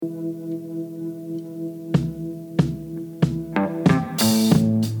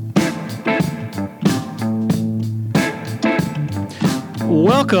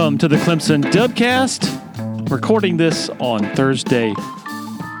Welcome to the Clemson Dubcast. Recording this on Thursday,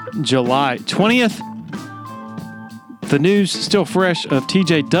 July 20th. The news still fresh of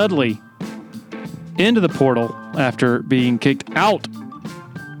TJ Dudley into the portal after being kicked out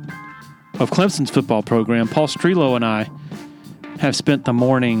of Clemson's football program. Paul Strelo and I have spent the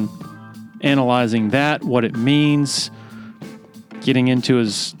morning analyzing that, what it means, getting into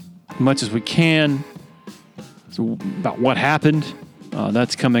as much as we can about what happened.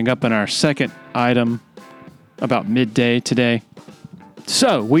 That's coming up in our second item about midday today.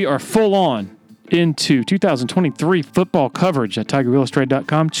 So we are full on into 2023 football coverage at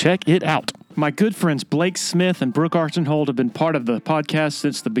TigerIllustrated.com. Check it out. My good friends Blake Smith and Brooke Archenhold have been part of the podcast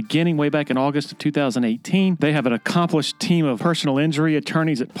since the beginning, way back in August of 2018. They have an accomplished team of personal injury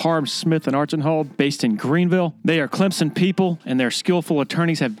attorneys at Parham, Smith, and Archenhold based in Greenville. They are Clemson people, and their skillful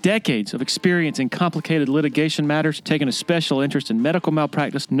attorneys have decades of experience in complicated litigation matters, taking a special interest in medical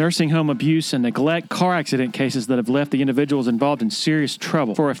malpractice, nursing home abuse, and neglect, car accident cases that have left the individuals involved in serious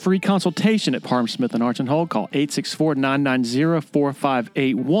trouble. For a free consultation at Parham, Smith, and Archenhold, call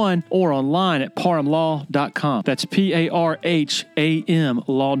 864-990-4581 or online at parhamlaw.com. That's PARHAM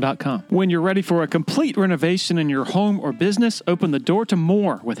law.com. When you're ready for a complete renovation in your home or business, open the door to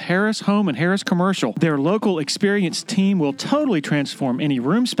more with Harris Home and Harris Commercial. Their local experienced team will totally transform any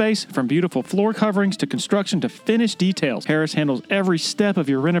room space, from beautiful floor coverings to construction to finished details. Harris handles every step of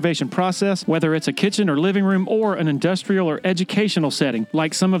your renovation process, whether it's a kitchen or living room or an industrial or educational setting,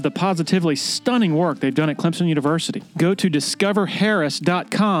 like some of the positively stunning work they've done at Clemson University. Go to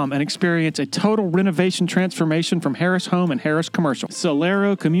discoverharris.com and experience a total renovation transformation from Harris Home and Harris Commercial.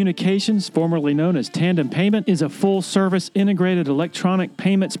 Solero Communications, formerly known as Tandem Payment, is a full-service integrated electronic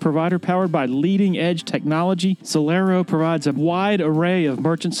payments provider powered by leading-edge technology. Solero provides a wide array of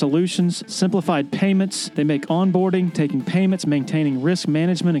merchant solutions, simplified payments. They make onboarding, taking payments, maintaining risk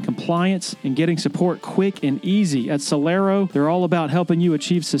management and compliance, and getting support quick and easy. At Solero, they're all about helping you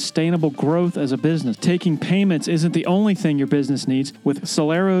achieve sustainable growth as a business. Taking payments isn't the only thing your business needs. With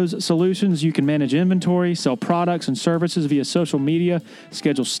Solero's solutions, you can manage inventory, sell products and services via social media,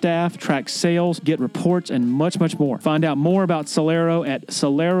 schedule staff, track sales, get reports, and much, much more. Find out more about Solero at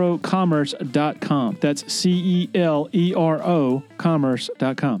solerocommerce.com. That's CELERO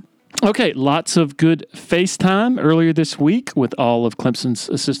commerce.com. Okay, lots of good FaceTime earlier this week with all of Clemson's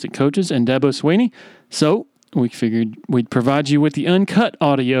assistant coaches and Dabo Swinney. So we figured we'd provide you with the uncut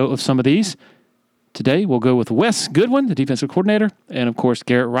audio of some of these. Today, we'll go with Wes Goodwin, the defensive coordinator, and, of course,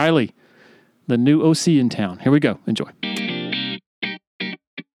 Garrett Riley, the new OC in town. Here we go. Enjoy.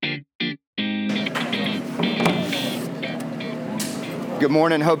 Good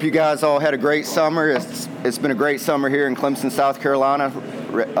morning. Hope you guys all had a great summer. It's been a great summer here in Clemson, South Carolina.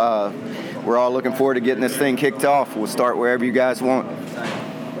 We're all looking forward to getting this thing kicked off. We'll start wherever you guys want.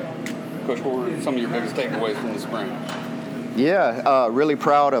 Coach, what were some of your biggest takeaways from the spring? Yeah, really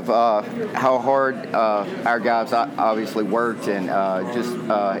proud of how hard our guys obviously worked, and just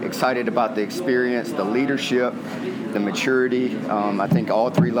excited about the experience, the leadership, the maturity. I think all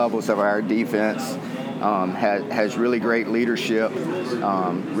three levels of our defense has really great leadership,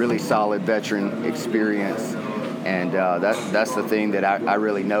 really solid veteran experience, and that's the thing that I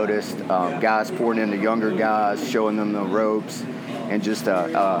really noticed. Guys pouring into younger guys, showing them the ropes, and just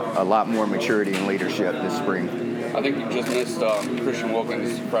a lot more maturity and leadership this spring. I think you just missed Christian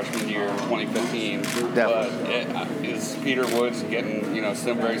Wilkins' freshman year in 2015. Definitely. But is Peter Woods getting,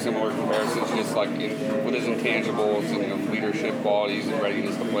 some very similar comparisons, just like with his intangibles and leadership qualities and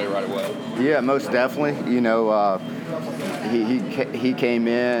readiness to play right away? Yeah, most definitely. He came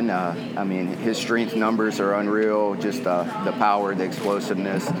in. His strength numbers are unreal. Just the power, the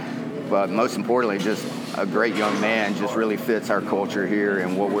explosiveness. But most importantly, just a great young man, just really fits our culture here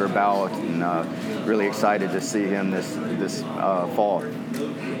and what we're about, and really excited to see him this fall.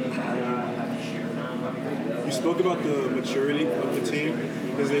 You spoke about the maturity of the team.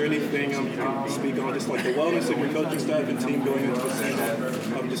 Is there anything you can speak on, just like the wellness of your coaching staff and team going into the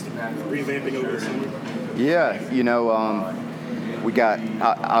season, just revamping over the summer? Yeah, we got,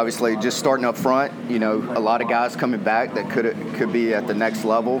 obviously, just starting up front, a lot of guys coming back that could be at the next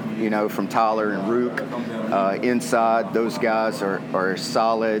level, from Tyler and Rook. Inside, those guys are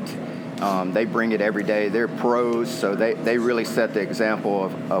solid. They bring it every day. They're pros, so they really set the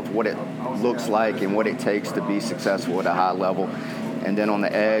example of what it looks like and what it takes to be successful at a high level. And then on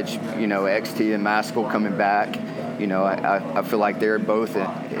the edge, XT and Maskell coming back. I feel like they're both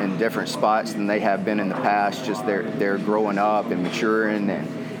in different spots than they have been in the past. Just they're growing up and maturing,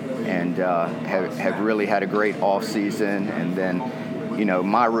 and have really had a great off season. And then,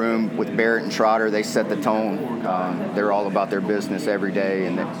 my room with Barrett and Trotter, they set the tone. They're all about their business every day,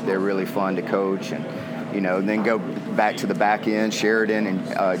 and they're really fun to coach. And, then go back to the back end, Sheridan and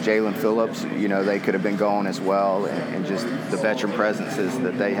Jalen Phillips, they could have been gone as well. And just the veteran presences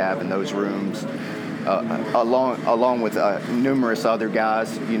that they have in those rooms, along with numerous other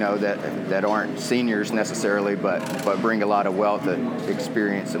guys, that aren't seniors necessarily, but bring a lot of wealth of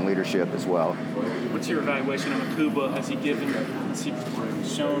experience and leadership as well. What's your evaluation of Akuba? Has he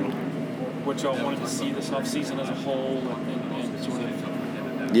shown what y'all wanted to see this offseason as a whole, and sort of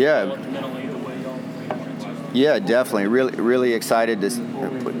developmentally the way y'all wanted to? Yeah, definitely. Really excited to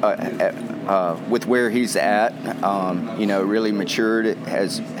with where he's at. Really matured,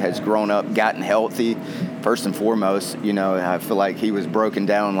 has grown up, gotten healthy. First and foremost, I feel like he was broken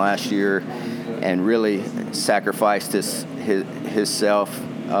down last year, and really sacrificed himself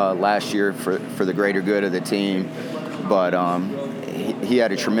last year for the greater good of the team. But he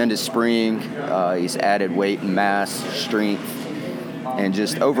had a tremendous spring. He's added weight and mass, strength, and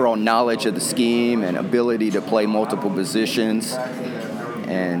just overall knowledge of the scheme and ability to play multiple positions,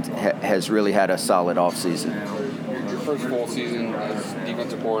 and has really had a solid offseason. Your first full season as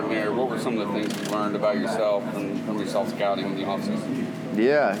defensive coordinator, what were some of the things you learned about yourself and from yourself scouting in the offseason?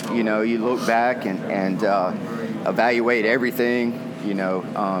 Yeah, you look back and evaluate everything.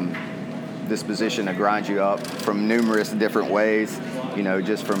 This position to grind you up from numerous different ways,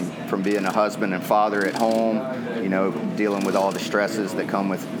 just from being a husband and father at home, dealing with all the stresses that come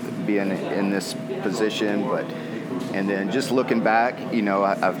with being in this position. And then just looking back,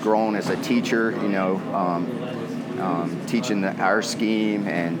 I've grown as a teacher, teaching our scheme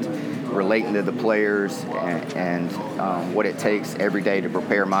and relating to the players and what it takes every day to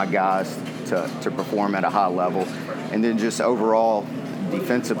prepare my guys to perform at a high level. And then just overall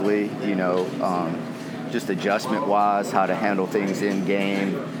defensively, just adjustment-wise, how to handle things in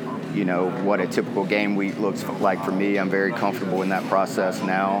game, what a typical game week looks like for me. I'm very comfortable in that process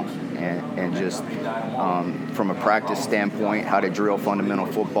now. And just from a practice standpoint, how to drill fundamental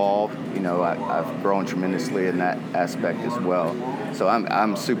football, I've grown tremendously in that aspect as well. So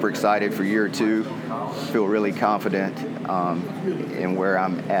I'm super excited for year two. Feel really confident in where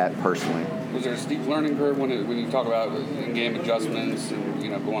I'm at personally. Was there a steep learning curve when you talk about in-game adjustments and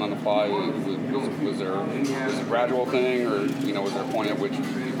going on the fly? Was there a gradual thing, or was there a point at which you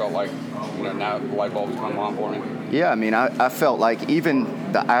felt like now the light bulb's come on for me? Yeah, I felt like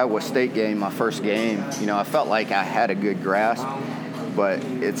even the Iowa State game, my first game, I felt like I had a good grasp. But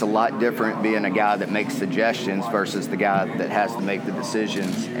it's a lot different being a guy that makes suggestions versus the guy that has to make the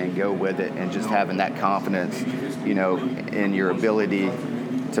decisions and go with it, and just having that confidence, in your ability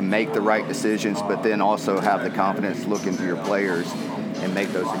to make the right decisions, but then also have the confidence to look into your players and make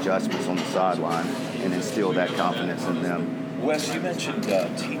those adjustments on the sideline and instill that confidence in them. Wes, you mentioned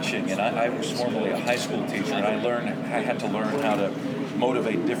teaching, and I was formerly a high school teacher, and I had to learn how to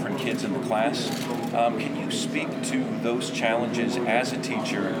motivate different kids in the class. Can you speak to those challenges as a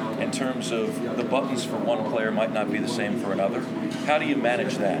teacher in terms of the buttons for one player might not be the same for another? How do you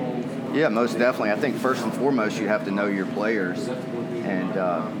manage that? Yeah, most definitely. I think first and foremost, you have to know your players, and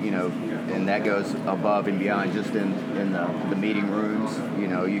and that goes above and beyond just in the meeting rooms.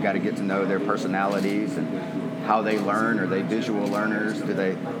 You got to get to know their personalities and how they learn. Are they visual learners? Do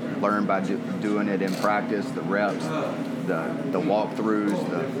they learn by doing it in practice, the reps, the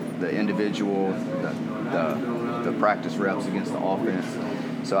walkthroughs, the individual, the practice reps against the offense?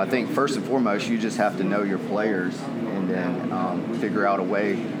 So I think first and foremost, you just have to know your players, and then figure out a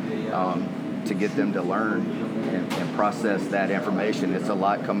way to get them to learn and process that information. It's a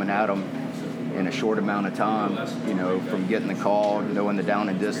lot coming at them in a short amount of time, from getting the call, knowing the down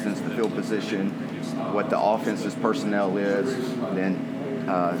and distance, the field position, what the offense's personnel is, then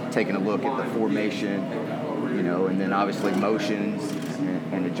taking a look at the formation, and then obviously motions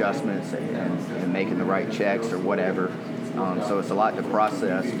and adjustments and making the right checks or whatever. So it's a lot to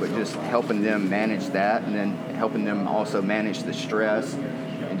process, but just helping them manage that, and then helping them also manage the stress,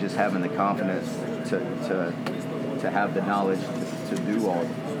 and just having the confidence to have the knowledge to do all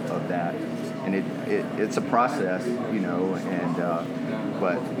of that. And it's a process,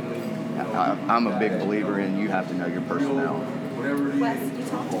 but I'm a big believer in you have to know your personnel. Wes, you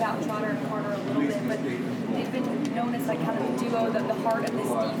talked about Trotter and Carter a little bit, but they've been known as kind of the duo, the heart of this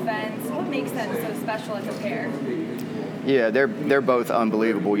defense. What makes them so special as a pair? Yeah, they're both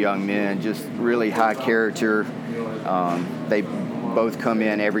unbelievable young men, just really high character. They both come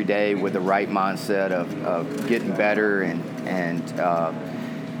in every day with the right mindset of getting better and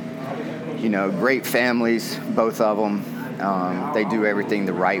great families, both of them. They do everything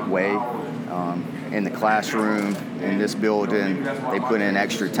the right way. in the classroom, in this building. They put in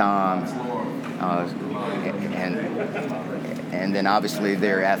extra time. And then obviously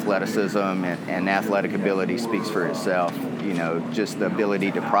their athleticism and athletic ability speaks for itself. You know, just the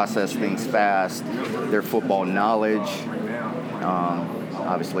ability to process things fast, their football knowledge,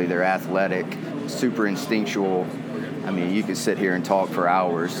 obviously they're athletic, super instinctual. I mean, you could sit here and talk for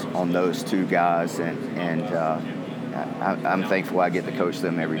hours on those two guys, and I'm thankful I get to coach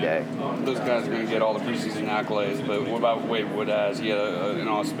them every day. Those guys are going to get all the preseason accolades, but what about Wade Woodaz? He had an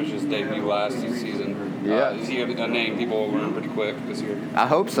auspicious debut last season. Yeah. Is he a name people will learn pretty quick this year? I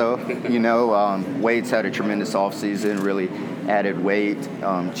hope so. You know, Wade's had a tremendous offseason, really added weight,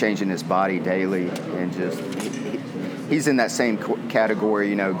 changing his body daily, and just he's in that same category,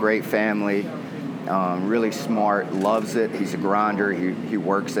 you know, great family, really smart, loves it. He's a grinder. He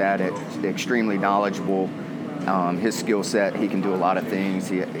works at it, extremely knowledgeable. His skill set, he can do a lot of things.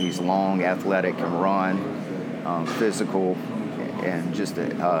 He's long, athletic, can run, physical, and just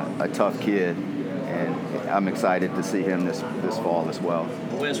a tough kid. And I'm excited to see him this fall as well.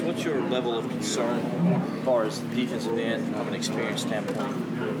 Wes, what's your level of concern as far as the defensive end from an experience standpoint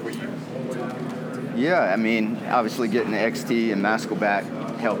for you? Yeah, I mean, obviously getting the XT and Maskell back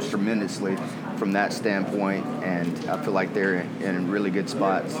helps tremendously from that standpoint, and I feel like they're in really good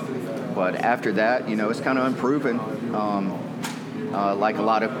spots. But after that, you know, it's kind of unproven, like a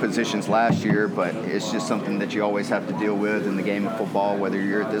lot of positions last year, but it's just something that you always have to deal with in the game of football, whether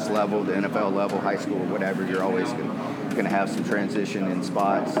you're at this level, the NFL level, high school, or whatever. You're always going to have some transition in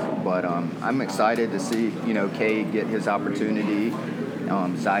spots. But I'm excited to see, you know, Cade get his opportunity.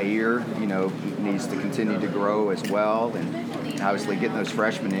 Zaire, you know, needs to continue to grow as well. And obviously getting those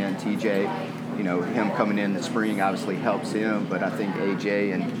freshmen in, TJ, you know, him coming in the spring obviously helps him. But I think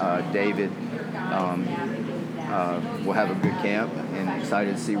AJ and David will have a good camp, and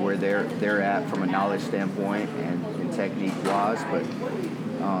excited to see where they're at from a knowledge standpoint and technique-wise. But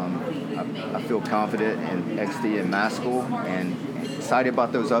I feel confident in XD and Maskell, and excited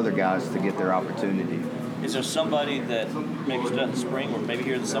about those other guys to get their opportunity. Is there somebody that maybe done in the spring or maybe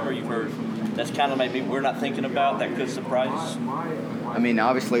here in the summer you've heard that's kind of maybe we're not thinking about that could surprise us? I mean,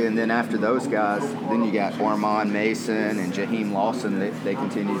 obviously, and then after those guys, then you got Ormond Mason and Jaheim Lawson. They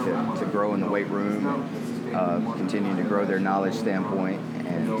continue to grow in the weight room, continue to grow their knowledge standpoint,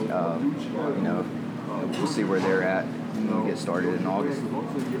 and you know, we'll see where they're at when we get started in August.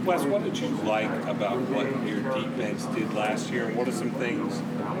 Wes, what did you like about what your defense did last year, and what are some things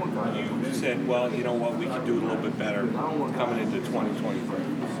you said, well, you know what, we can do a little bit better coming into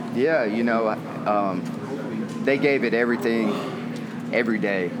 2023? Yeah, you know, they gave it everything every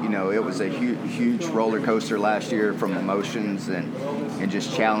day. You know, it was a huge roller coaster last year from emotions and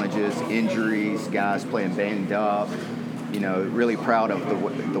just challenges, injuries, guys playing banged up. You know, really proud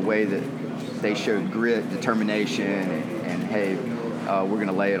of the way that they showed grit, determination, and hey, we're going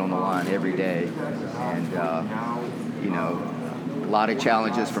to lay it on the line every day. And, you know, a lot of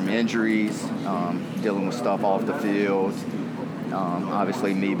challenges from injuries, dealing with stuff off the field.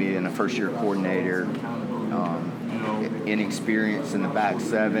 Obviously, me being a first-year coordinator, inexperience in the back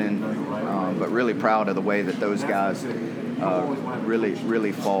seven, but really proud of the way that those guys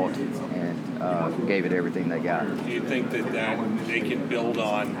really fought and gave it everything they got. Do you think that they can build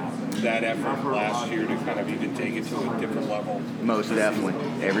on that effort last year to kind of even take it to a different level? Most definitely.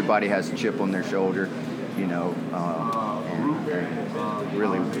 Everybody has a chip on their shoulder, you know, and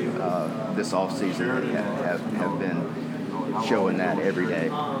really this offseason have been showing that every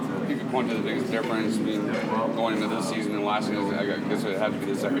day. You could point to the biggest difference between going into this season and last season. I guess it had to be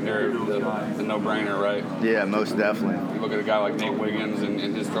the secondary, the no-brainer, right? Yeah, most definitely. You look at a guy like Nate Wiggins and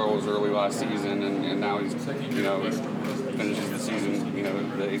his struggles early last season, and now he's, you know, finishes the season, you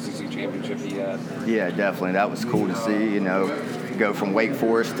know, the ACC championship he had. Yeah, definitely. That was cool to see, you know, go from Wake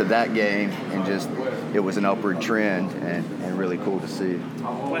Forest to that game, and just it was an upward trend, and really cool to see.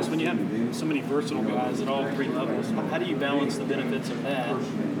 Wes, when you have so many versatile guys at all three levels, how do you balance the benefits of that,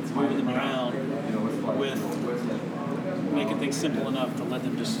 moving them around, with making things simple enough to let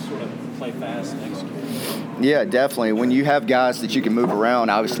them just sort of play fast and execute? Yeah, definitely. When you have guys that you can move around,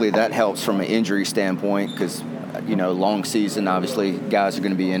 obviously that helps from an injury standpoint, because, you know, long season, obviously guys are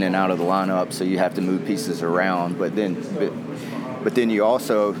going to be in and out of the lineup, so you have to move pieces around. But then you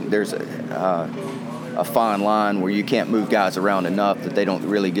also, there's a fine line where you can't move guys around enough that they don't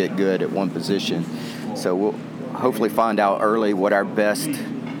really get good at one position. So we'll hopefully find out early what our best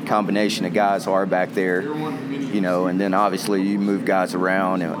combination of guys are back there, you know, and then obviously you move guys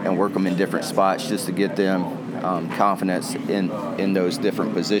around and work them in different spots just to get them confidence in those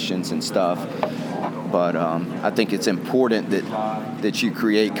different positions and stuff. But I think it's important that you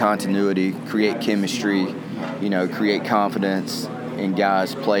create continuity, create chemistry, create confidence in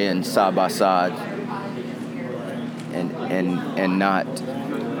guys playing side by side, and not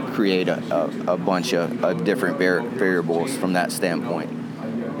create a bunch of different variables from that standpoint.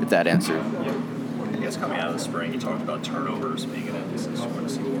 If that answered. I guess coming out of the spring, you talked about turnovers being an emphasis. You want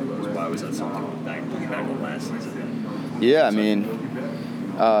to see more of those. Why was that something looking back on last season? Yeah,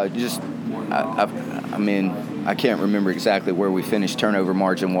 I can't remember exactly where we finished turnover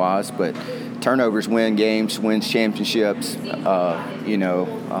margin-wise, but turnovers win games, wins championships,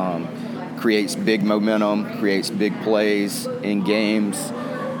 creates big momentum, creates big plays in games.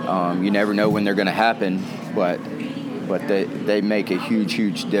 You never know when they're going to happen, but they make a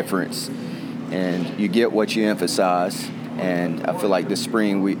huge difference. And you get what you emphasize. And I feel like this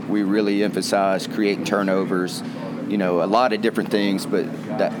spring we really emphasized creating turnovers, a lot of different things, but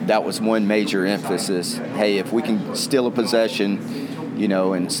that was one major emphasis. Hey, if we can steal a possession,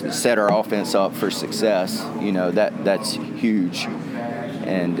 and set our offense up for success, that's huge.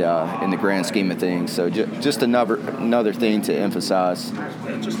 And in the grand scheme of things, so just another thing to emphasize.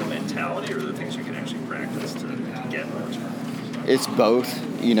 Just the mentality, or the things you can actually practice to get more turnovers. It's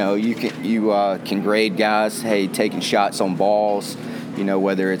both. You can grade guys. Hey, taking shots on balls.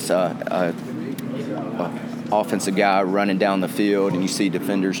 Whether it's a offensive guy running down the field and you see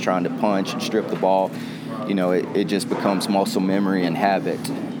defenders trying to punch and strip the ball. It just becomes muscle memory and habit,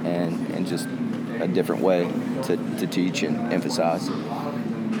 and just a different way to teach and emphasize.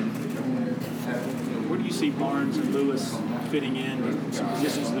 Where do you see Barnes and Lewis fitting in some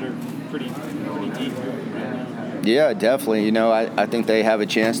positions that are pretty deep right now? Yeah, definitely. I think they have a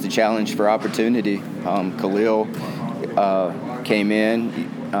chance to challenge for opportunity. Khalil came in,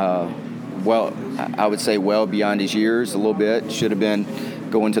 I would say well beyond his years a little bit. Should have been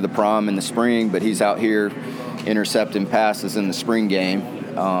going to the prom in the spring, but he's out here intercepting passes in the spring game.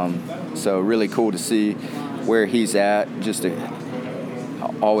 So really cool to see where he's at.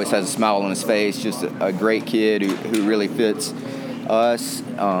 Always has a smile on his face. Just a great kid who really fits us.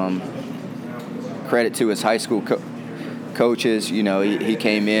 Credit to his high school coaches. He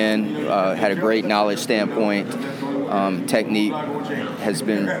came in, had a great knowledge standpoint. Technique has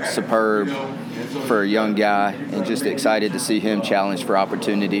been superb for a young guy, and just excited to see him challenge for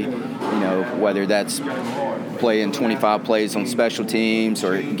opportunity. Whether that's playing 25 plays on special teams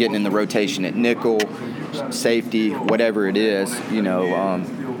or getting in the rotation at nickel, safety, whatever it is, I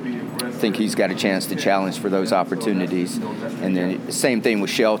think he's got a chance to challenge for those opportunities. And then same thing with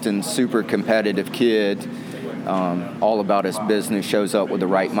Shelton, super competitive kid, all about his business, shows up with the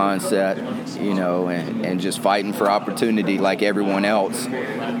right mindset, and just fighting for opportunity like everyone else.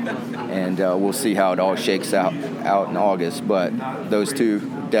 And we'll see how it all shakes out in August. But those two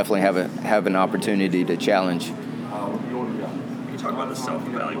definitely have an opportunity to challenge. You talk about the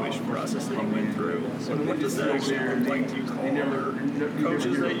self-evaluation process that you went through. What does that actually look like? Do you call other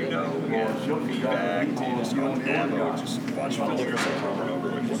coaches that get feedback? Do you just go to Dabo, just watch film yourself over and over?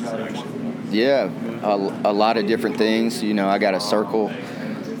 What does that actually look like? Yeah, a lot of different things. I got a circle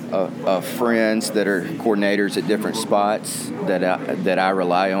of friends that are coordinators at different spots that I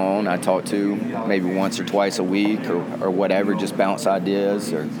rely on. I talk to maybe once or twice a week or whatever, just bounce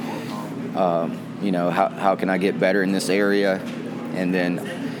ideas or how can I get better in this area, and then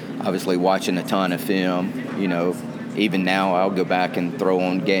obviously watching a ton of film. Even now I'll go back and throw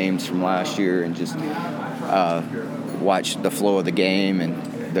on games from last year and just watch the flow of the game and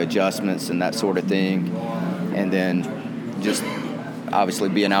the adjustments and that sort of thing. And then just obviously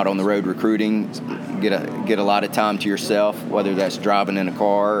being out on the road recruiting, get a lot of time to yourself, whether that's driving in a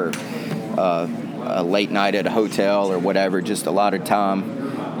car or a late night at a hotel or whatever, just a lot of time,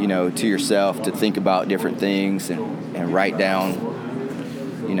 to yourself to think about different things and write down.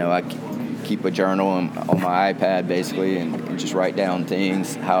 I keep a journal on my iPad basically and just write down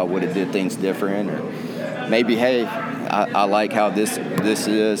things, how I would have did things different, or maybe, hey, I like how this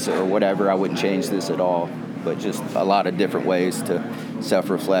is or whatever, I wouldn't change this at all. But just a lot of different ways to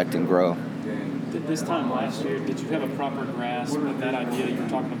self-reflect and grow. This time last year, did you have a proper grasp of that idea you were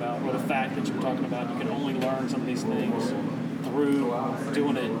talking about, or the fact that you were talking about you can only learn some of these things through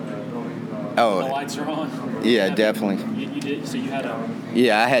doing it when the lights are on? Yeah, definitely. You did, so you had a...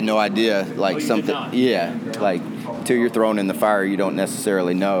 Yeah, I had no idea, like something... Did not? Yeah, like until you're thrown in the fire, you don't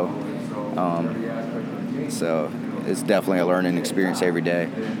necessarily know. So it's definitely a learning experience every day.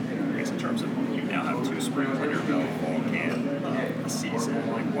 I guess in terms of you now have 2 springs under your belt, fall camp, a season,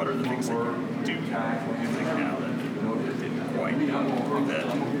 what are the things that you do think now that didn't quite know that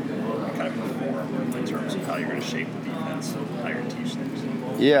kind of perform in terms of how you're going to shape the defense? us how you're teaching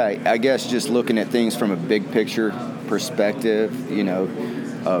things? Yeah, I guess just looking at things from a big picture perspective,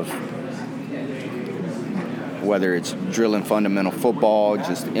 of whether it's drilling fundamental football,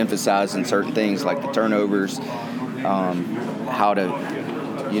 just emphasizing certain things like the turnovers, how to,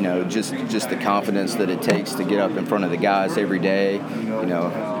 just the confidence that it takes to get up in front of the guys every day.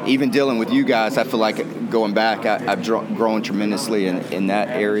 Even dealing with you guys, I feel like going back, I've grown tremendously in that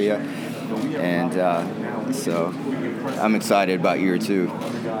area. And so I'm excited about year 2.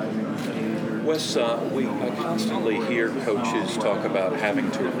 Wes, we constantly hear coaches talk about having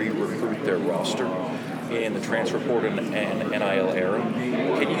to re-recruit their roster in the transfer portal and NIL era.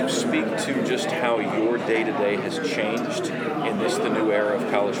 Can you speak to just how your day-to-day has changed in the new era of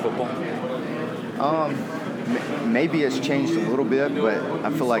college football? Maybe it's changed a little bit, but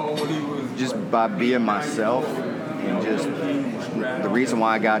I feel like just by being myself and just the reason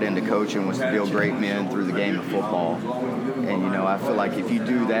why I got into coaching was to build great men through the game of football. And, I feel like if you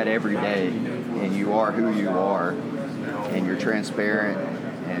do that every day and you are who you are and you're transparent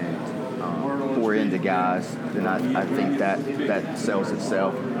and pour into guys, then I think that sells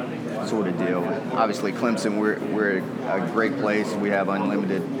itself sort of deal. Obviously, Clemson, we're a great place. We have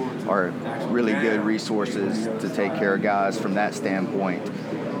unlimited or really good resources to take care of guys from that standpoint.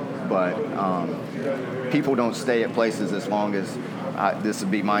 But people don't stay at places as long as this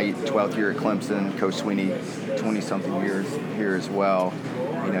would be my 12th year at Clemson. Coach Swinney, 20-something years here as well.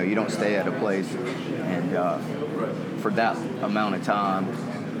 You don't stay at a place and for that amount of time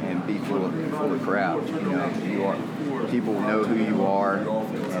and be full of crap. You are, people know who you are,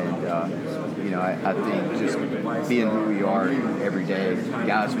 and I think just being who we are every day,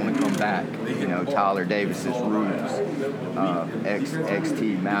 guys want to come back. Tyler Davis's roots,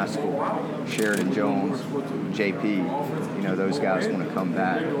 XT Maskell, Sheridan Jones, JP. Those guys want to come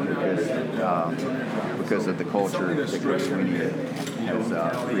back because of the culture that Coach Swinney has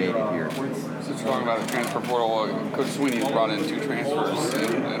created here. Since you're talking about the transfer portal, Coach Swinney's brought in 2 transfers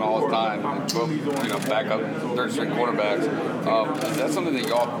in all his time, both backup third-string quarterbacks. Is that something that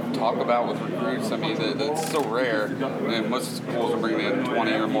y'all talk about with recruits? I mean, that's so rare. And most schools are bringing in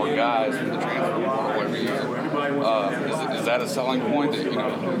 20 or more guys from the transfer portal every year. Is that a selling point that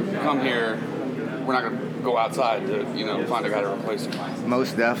come here, we're not going to go outside to find a guy to replace him?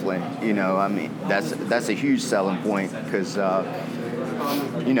 Most definitely. I mean, that's a huge selling point because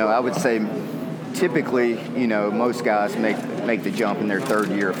I would say typically, most guys make the jump in their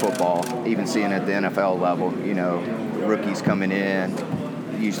 3rd year of football, even seeing at the NFL level. Rookies coming in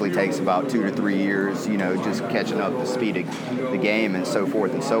usually takes about 2 to 3 years, just catching up the speed of the game and so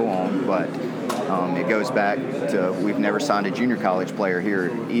forth and so on. But it goes back to we've never signed a junior college player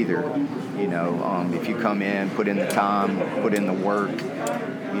here either. If you come in, put in the time, put in the work,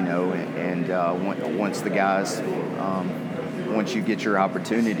 and once the guys, once you get your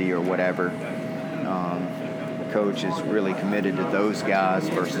opportunity or whatever, coach is really committed to those guys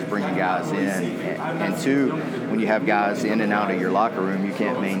versus bringing guys in. And 2, when you have guys in and out of your locker room, you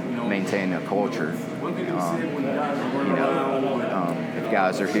can't maintain a culture. If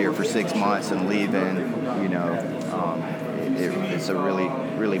guys are here for 6 months and leaving, it's a really,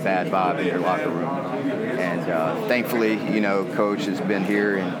 really bad vibe in your locker room. And thankfully, coach has been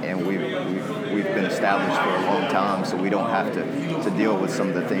here and we've been established for a long time, so we don't have to deal with some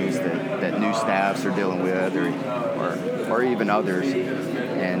of the things that new staffs are dealing with or even others.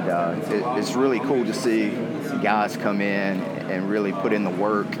 And it's really cool to see guys come in and really put in the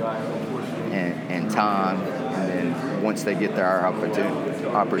work and time, and then once they get their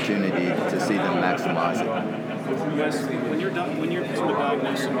opportunity to see them maximize it. Wes, when you're sort of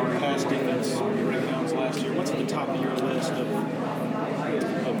diagnosing our past defense breakdowns last year, what's at the top of your list of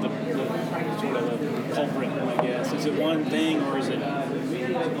the sort of the culprit, I guess? Is it one thing, or is it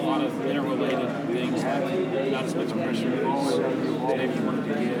a lot of interrelated things, like not as much pressure as maybe you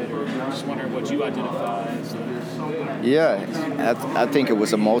wanted to get, or just wondering what you identify as? Yeah, I think it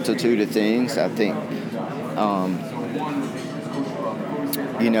was a multitude of things. I think,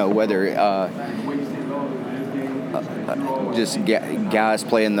 whether just guys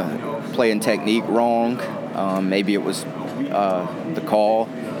playing technique wrong. Maybe it was the call.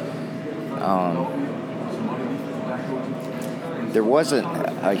 There wasn't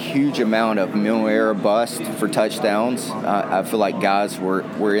a huge amount of mental error bust for touchdowns. I feel like guys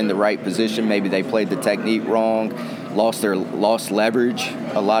were in the right position. Maybe they played the technique wrong, lost leverage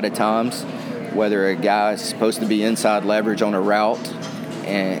a lot of times. Whether a guy's supposed to be inside leverage on a route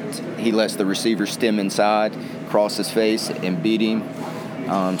and he lets the receiver stem inside, cross his face and beat him.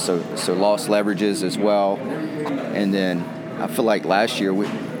 So lost leverages as well. And then I feel like last year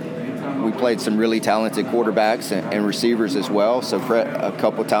we played some really talented quarterbacks and receivers as well. So a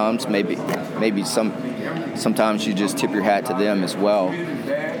couple times, maybe sometimes you just tip your hat to them as well.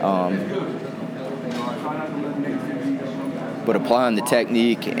 But applying the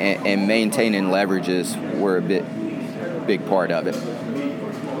technique and maintaining leverages were a big part of it.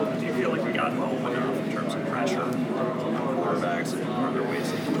 Do you feel like we got home enough in terms of pressure on quarterbacks, and are there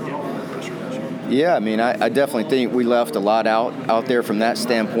ways that you can get more pressure this year? Yeah, I mean, I definitely think we left a lot out there from that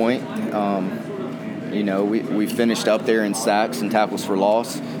standpoint. We finished up there in sacks and tackles for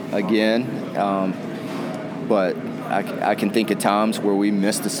loss again, but I can think of times where we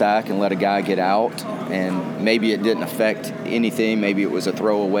missed a sack and let a guy get out, and maybe it didn't affect anything. Maybe it was a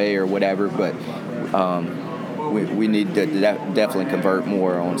throwaway or whatever, but we need to definitely convert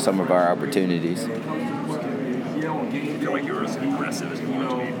more on some of our opportunities. I feel like you were as aggressive as you wanted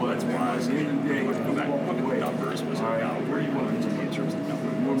to be blitz-wise. Go back and look at the numbers. Was it about where you wanted to be in terms of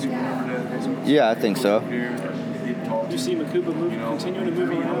numbers? Yeah, I think so. Do you see Makuba continuing to move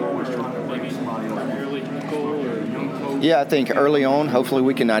around, maybe primarily nickel or? Yeah, I think early on, hopefully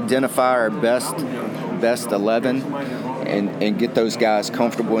we can identify our best 11 and get those guys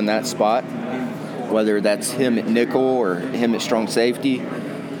comfortable in that spot, whether that's him at nickel or him at strong safety.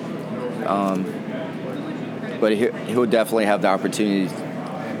 But he'll definitely have the opportunity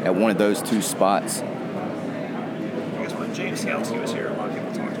at one of those two spots. I guess when James Scalzi was here, a lot of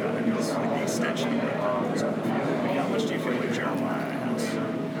people talked about it. It was like the extension of the How much do you feel like Jeremiah has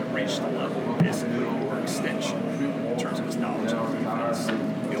reached the level, basically, or extension in terms of his knowledge of defense?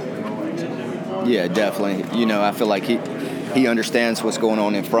 Yeah, definitely. I feel like he understands what's going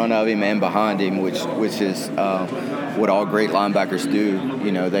on in front of him and behind him, which is what all great linebackers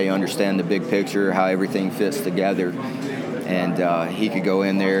do. They understand the big picture, how everything fits together. And he could go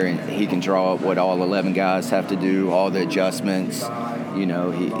in there and he can draw up what all 11 guys have to do, all the adjustments.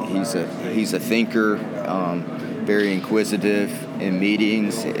 He's a thinker, very inquisitive in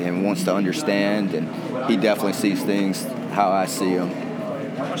meetings and wants to understand. And he definitely sees things how I see them.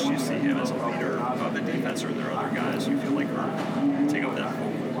 How much do you see him as a leader of the defense, or are there other guys you feel like are take up that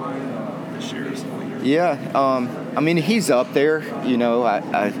role this year as a leader? Yeah, I mean, he's up there.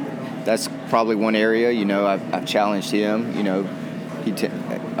 That's probably one area. I've challenged him.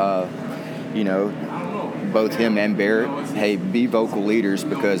 Both him and Barrett. Hey, be vocal leaders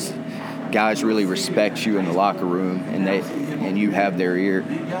because guys really respect you in the locker room, and you have their ear.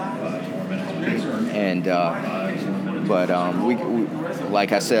 And we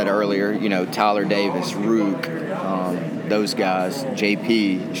like I said earlier, Tyler Davis, Rook, those guys,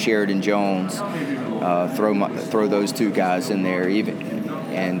 JP, Sheridan Jones, throw those two guys in there,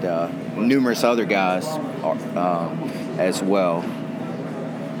 and numerous other guys as well.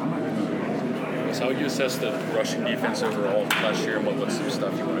 So how would you assess the rushing defense overall last year, and what's some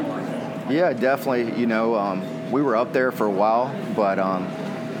stuff you want to improve on? Yeah, definitely. We were up there for a while, but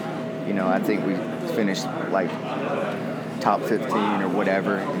I think we finished like top 15 or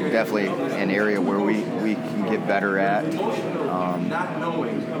whatever. Definitely an area where we can get better at.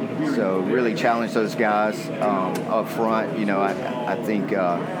 So really challenge those guys up front. I think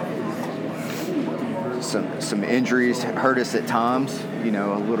some injuries hurt us at times. A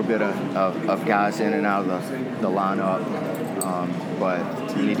little bit of guys in and out of the lineup.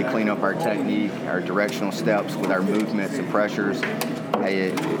 But we need to clean up our technique, our directional steps with our movements and pressures.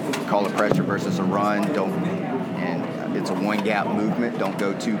 Hey, call a pressure versus a run. And it's a one gap movement. Don't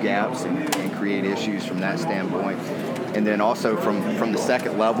go two gaps and create issues from that standpoint. And then also from the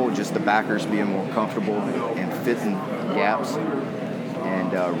second level, just the backers being more comfortable and fitting gaps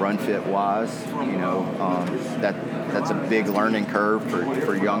and run fit wise. That's a big learning curve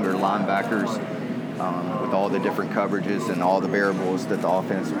for younger linebackers. With all the different coverages and all the variables that the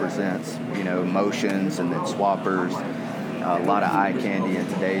offense presents, motions and then swappers, a lot of eye candy in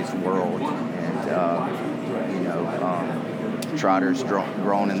today's world, and Trotter's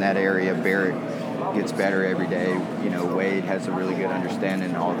grown in that area. Barrett gets better every day. Wade has a really good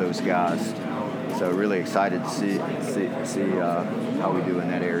understanding of all those guys. So really excited to see how we do in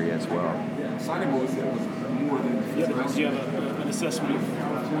that area as well. Do you have an assessment of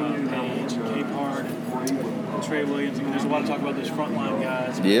Page and Capehart and Trey Williams? I mean, there's a lot of talk about those frontline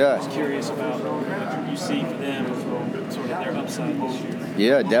guys. Yeah. I was curious about what you see for them, sort of their upside this year.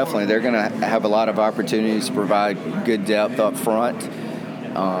 Yeah, definitely. They're going to have a lot of opportunities to provide good depth up front.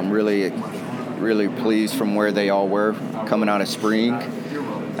 Really pleased from where they all were coming out of spring.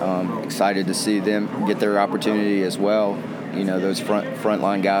 Excited to see them get their opportunity as well. Those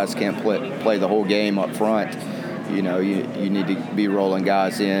frontline guys can't play the whole game up front. You need to be rolling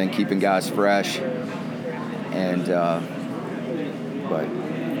guys in, keeping guys fresh, and but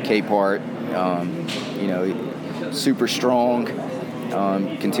Capehart, super strong,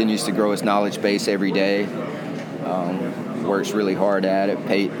 continues to grow his knowledge base every day, works really hard at it.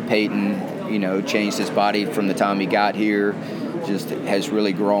 Peyton, changed his body from the time he got here, just has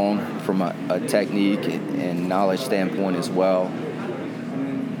really grown from a technique and knowledge standpoint as well.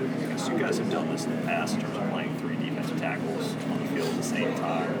 So you guys have done this in the past in terms of playing 3 defensive tackles on the field at the same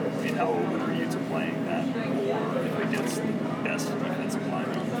time. I mean, how open are you to playing that more against the best defensive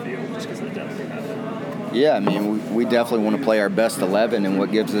linemen on the field just because of the depth you have? Yeah, I mean, we definitely want to play our best 11 and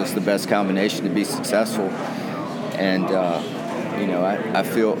what gives us the best combination to be successful. And, I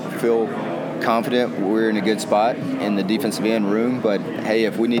feel confident we're in a good spot in the defensive end room. But, hey,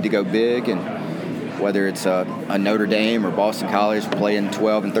 if we need to go big, and whether it's a Notre Dame or Boston College playing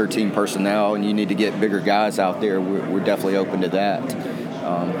 12 and 13 personnel and you need to get bigger guys out there, we're definitely open to that.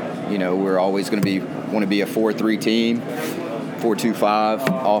 We're always going to want to be a 4-3 team, 4-2-5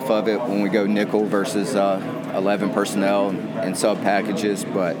 off of it when we go nickel versus 11 personnel and sub packages.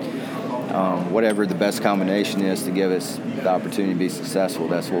 But whatever the best combination is to give us the opportunity to be successful,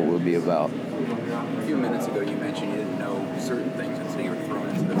 that's what we'll be about. A few minutes ago you mentioned you didn't know certain things until you were thrown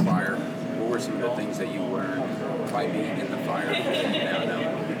into the fire. What were some of the things that you learned by being in the fire that you now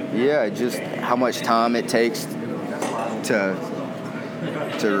know? Yeah, just how much time it takes to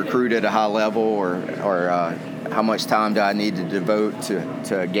recruit at a high level, or how much time do I need to devote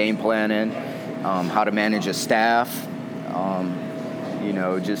to game planning, how to manage a staff,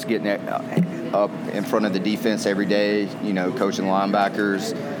 just getting up in front of the defense every day, coaching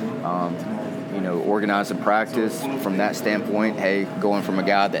linebackers, organizing practice from that standpoint. Hey, going from a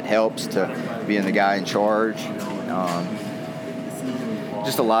guy that helps to being the guy in charge.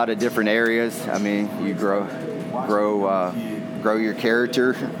 Just a lot of different areas. I mean, you grow your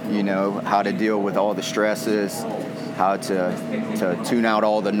character, how to deal with all the stresses, how to tune out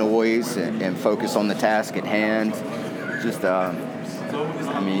all the noise and focus on the task at hand. Just,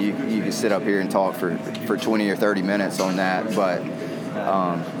 you can sit up here and talk for 20 or 30 minutes on that, but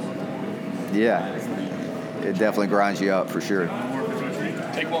it definitely grinds you up for sure.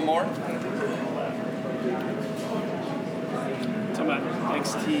 Take one more. Talk about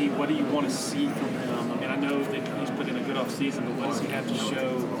XT, what do you want to see from him? I mean, I know that he's put in a good off-season, but what does he have to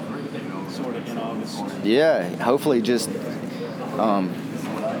show sort of in August? Yeah, hopefully just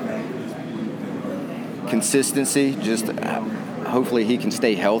consistency, just hopefully he can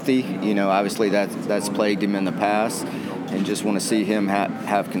stay healthy. Obviously that's plagued him in the past, and just want to see him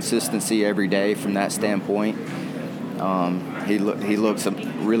have consistency every day from that standpoint. He looks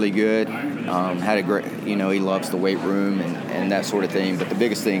really good. Had a great, he loves the weight room and that sort of thing. But the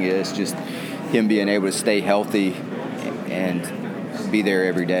biggest thing is just him being able to stay healthy and be there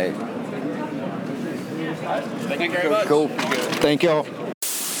every day. Thank you very much. Cool. Thank y'all.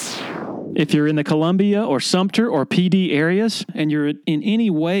 If you're in the Columbia or Sumter or PD areas and you're in any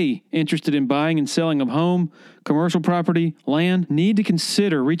way interested in buying and selling a home, commercial property, land, need to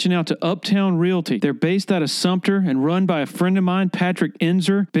consider reaching out to Uptown Realty. They're based out of Sumter and run by a friend of mine, Patrick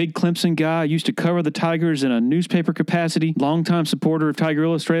Enzer, big Clemson guy, used to cover the Tigers in a newspaper capacity, longtime supporter of Tiger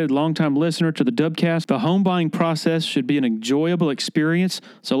Illustrated, longtime listener to the Dubcast. The home buying process should be an enjoyable experience,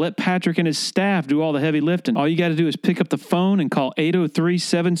 so let Patrick and his staff do all the heavy lifting. All you got to do is pick up the phone and call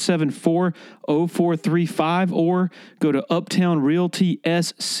 803-774-0435 or go to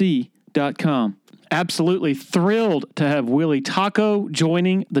uptownrealtysc.com. Absolutely thrilled to have Willie Taco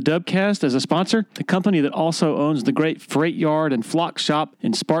joining the Dubcast as a sponsor. The company that also owns the great Freight Yard and Flock Shop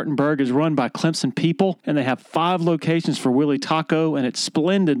in Spartanburg is run by Clemson people, and they have 5 locations for Willie Taco and its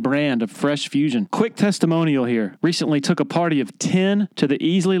splendid brand of fresh fusion. Quick testimonial here. Recently took a party of 10 to the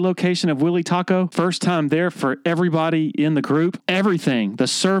Easley location of Willie Taco. First time there for everybody in the group. Everything, the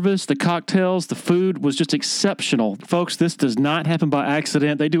service, the cocktails, the food was just exceptional. Folks, this does not happen by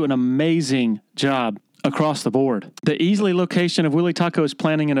accident. They do an amazing job across the board. The Easley location of Willie Taco is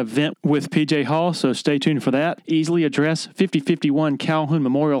planning an event with PJ Hall, so stay tuned for that. Easley address 5051 Calhoun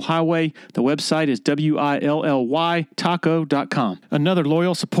Memorial Highway. The website is willtaco.com. Another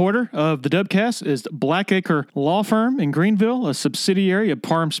loyal supporter of the Dubcast is Blackacre Law Firm in Greenville, a subsidiary of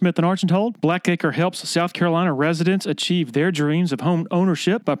Parham Smith and Archambault. Blackacre helps South Carolina residents achieve their dreams of home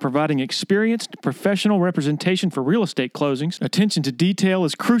ownership by providing experienced professional representation for real estate closings. Attention to detail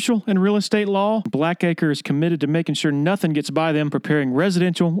is crucial in real estate law. Blackacre Blackacre is committed to making sure nothing gets by them preparing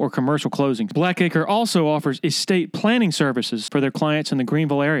residential or commercial closings. Blackacre also offers estate planning services for their clients in the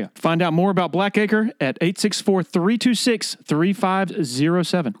Greenville area. Find out more about Blackacre at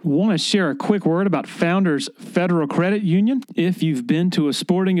 864-326-3507. Want to share a quick word about Founders Federal Credit Union? If you've been to a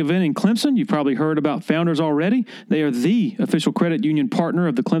sporting event in Clemson, you've probably heard about Founders already. They are the official credit union partner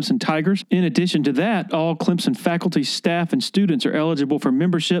of the Clemson Tigers. In addition to that, all Clemson faculty, staff, and students are eligible for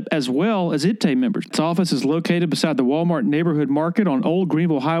membership as well as IPTAY members. Its office is located beside the Walmart Neighborhood Market on Old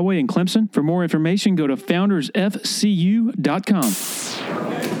Greenville Highway in Clemson. For more information, go to foundersfcu.com.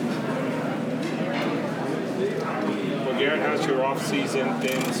 Well, Garrett, how's your off season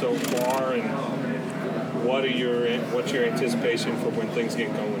been so far, and what's your anticipation for when things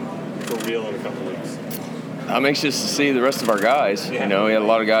get going for real in a couple weeks? I'm anxious to see the rest of our guys. Yeah. You know, we had a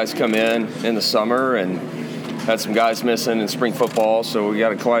lot of guys come in the summer and had some guys missing in spring football, so we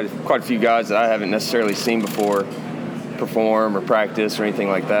got quite a few guys that I haven't necessarily seen before perform or practice or anything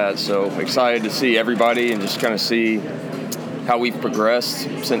like that. So excited to see everybody and just kind of see how we've progressed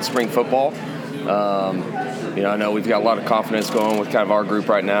since spring football. You know, I know we've got a lot of confidence going with kind of our group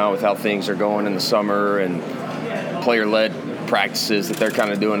right now with how things are going in the summer, and player-led practices that they're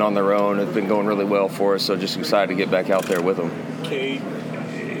kind of doing on their own have been going really well for us. So just excited to get back out there with them.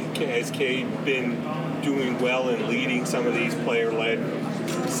 Has Cade been doing well in leading some of these player-led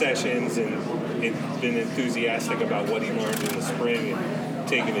sessions and been enthusiastic about what he learned in the spring and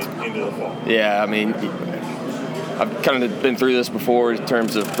taking it into the fall? Yeah, I mean, I've kind of been through this before in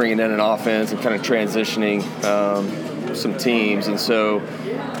terms of bringing in an offense and kind of transitioning some teams. And so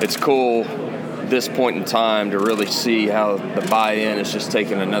it's cool this point in time to really see how the buy-in is just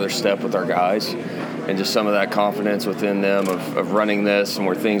taking another step with our guys, and just some of that confidence within them of running this, and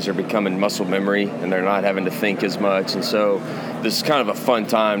where things are becoming muscle memory and they're not having to think as much. And so this is kind of a fun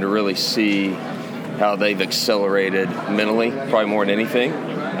time to really see how they've accelerated mentally, probably more than anything,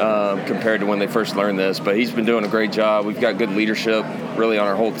 compared to when they first learned this. But he's been doing a great job. We've got good leadership really on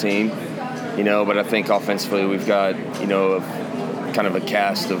our whole team, you know, but I think offensively we've got, you know, kind of a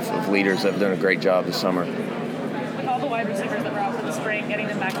cast of leaders that have done a great job this summer. With all the wide receivers that were out for the spring, getting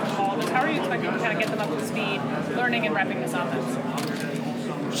them back in the fall, how are you expecting to kind of get them up to speed, learning and repping this offense?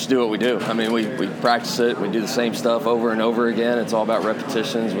 Just do what we do. I mean, we practice it. We do the same stuff over and over again. It's all about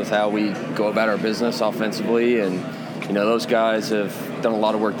repetitions with how we go about our business offensively. And, you know, those guys have done a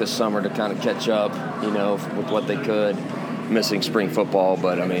lot of work this summer to kind of catch up, you know, with what they could, missing spring football.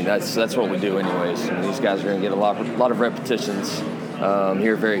 But, I mean, that's what we do anyways. I mean, these guys are going to get a lot of repetitions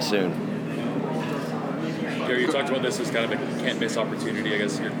here very soon. Gary, you talked about this as kind of a can't-miss opportunity. I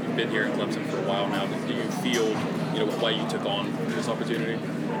guess you've been here in Clemson for a while now. Do you feel, you know, why you took on this opportunity?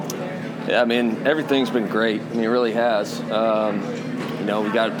 Yeah, I mean, everything's been great. I mean, it really has. You know, we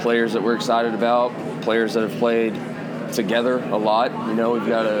got players that we're excited about, players that have played together a lot. You know, we've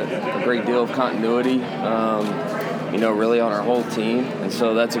got a great deal of continuity, you know, really on our whole team. And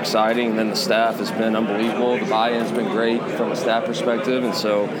so that's exciting. And then the staff has been unbelievable. The buy-in's been great from a staff perspective. And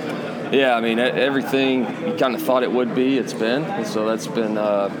so, yeah, I mean, everything you kind of thought it would be, it's been. And so that's been,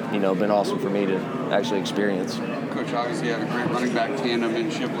 you know, been awesome for me to actually experience. Coach, obviously you have a great running back tandem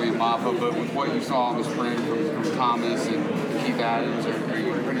in Shipley and Maffa, but with what you saw in the spring from Thomas and Keith Adams, are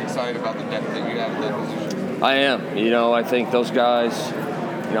you pretty excited about the depth that you have at that position? I am. You know, I think those guys,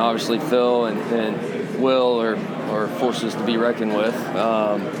 you know, obviously Phil and Will are forces to be reckoned with.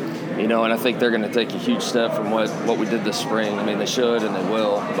 You know, and I think they're going to take a huge step from what we did this spring. I mean, they should and they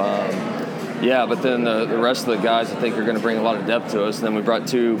will. Yeah, but then the rest of the guys, I think, are going to bring a lot of depth to us. And then we brought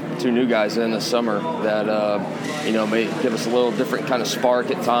two new guys in this summer that, you know, may give us a little different kind of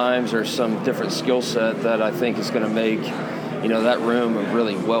spark at times, or some different skill set that I think is going to make, you know, that room a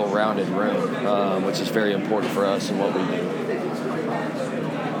really well-rounded room, which is very important for us and what we do.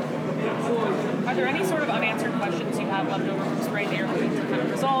 Are there any sort of unanswered questions you have left over from spring that you're looking to kind of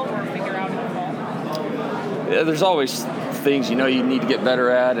resolve or figure out in the fall? Yeah, there's always things, you know, you need to get better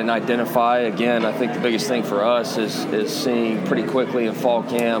at and identify. Again, I think the biggest thing for us is seeing pretty quickly in fall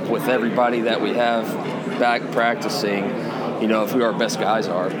camp with everybody that we have back practicing, you know, who our best guys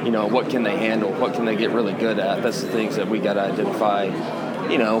are. You know, what can they handle? What can they get really good at? That's the things that we got to identify,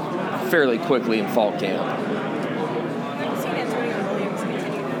 you know, fairly quickly in fall camp. Have you seen Antonio Williams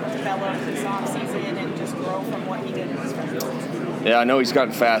continue to develop this offseason and just grow from what he did in his freshman season? Yeah, I know he's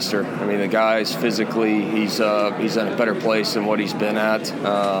gotten faster. I mean, the guy's physically, he's in a better place than what he's been at.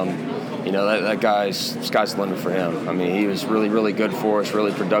 You know, that sky's the limit for him. I mean, he was really, really good for us,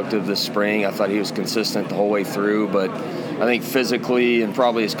 really productive this spring. I thought he was consistent the whole way through, but I think physically and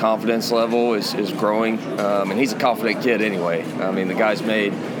probably his confidence level is growing. And he's a confident kid anyway. I mean, the guy's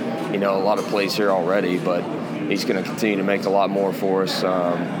made a lot of plays here already, but he's going to continue to make a lot more for us.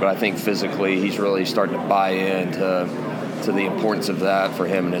 But I think physically he's really starting to buy into the importance of that for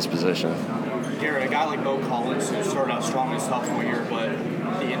him in his position. Garrett, a guy like Bo Collins, who started out strong his sophomore year, but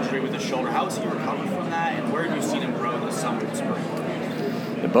the injury with his shoulder, how has he recovered from that, and where have you seen him grow this summer and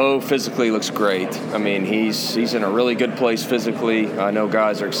spring? Bo physically looks great. I mean, he's in a really good place physically. I know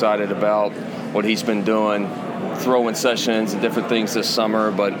guys are excited about what he's been doing, throwing sessions and different things this summer,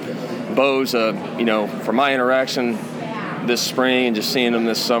 but Bo's, from my interaction this spring and just seeing him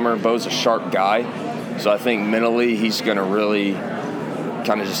this summer, Bo's a sharp guy. So I think mentally he's going to really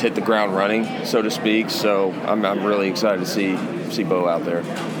kind of just hit the ground running, so to speak. So I'm really excited to see Bo out there.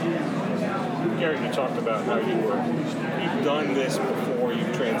 Garrett, you talked about how you've done this before,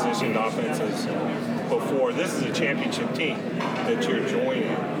 you've transitioned offenses before. This is a championship team that you're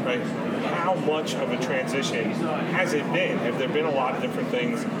joining, right? How much of a transition has it been? Have there been a lot of different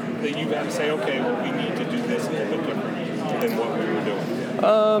things that you've had to say, okay, well, we need to do this a little bit different than what we were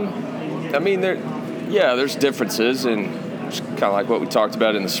doing? There's differences, and it's kind of like what we talked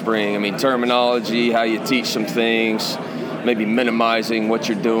about in the spring. I mean, terminology, how you teach some things, maybe minimizing what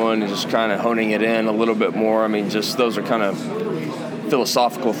you're doing and just kind of honing it in a little bit more. I mean, just those are kind of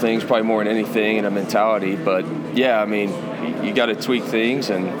philosophical things, probably more than anything, and a mentality. But, yeah, I mean, you got to tweak things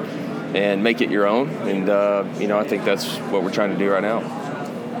and make it your own. And, I think that's what we're trying to do right now.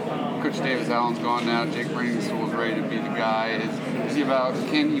 Coach Davis Allen's gone now. Jake Brings was ready to be the guy.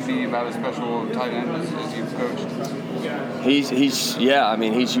 Can he be about as special a tight end as you've coached?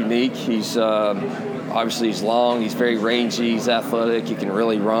 He's unique. He's obviously he's long. He's very rangy. He's athletic. He can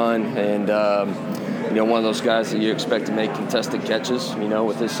really run, and one of those guys that you expect to make contested catches.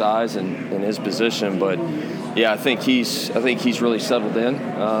 With his size and his position. But yeah, I think he's really settled in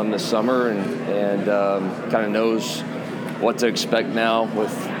this summer and kind of knows what to expect now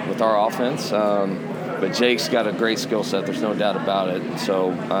with our offense. But Jake's got a great skill set. There's no doubt about it. So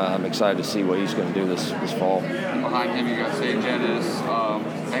I'm excited to see what he's going to do this fall. Behind him, you got St. Dennis.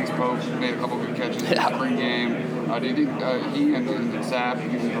 Banks Pope made a couple good catches in the spring game. Do you think he and Sapp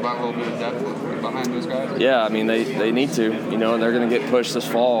can provide a little bit of depth behind those guys? Yeah, I mean, they need to. And they're going to get pushed this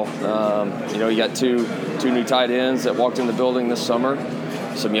fall. You got two new tight ends that walked in the building this summer.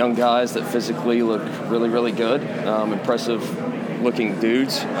 Some young guys that physically look really, really good. Impressive-looking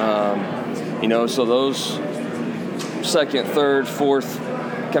dudes. So those second, third, fourth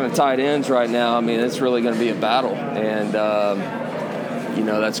kind of tight ends right now, I mean, it's really going to be a battle. And,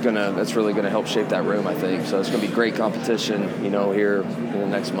 that's really going to help shape that room, I think. So it's going to be great competition, here in the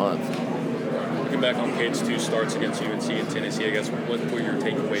next month. Looking back on Cade's 2 starts against UNC and Tennessee, I guess, what were your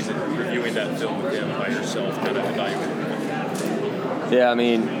takeaways in reviewing that film with him by yourself, kind of evaluating him? Yeah, I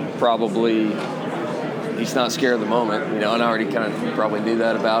mean, probably he's not scared of the moment, and I already kind of probably knew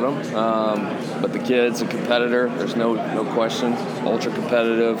that about him. But the kid's a competitor. There's no question. Ultra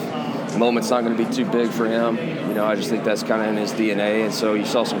competitive. The moment's not going to be too big for him. I just think that's kind of in his DNA. And so you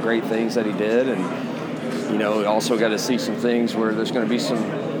saw some great things that he did. And, also got to see some things where there's going to be some,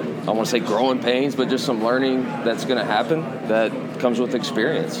 I want to say growing pains, but just some learning that's going to happen that comes with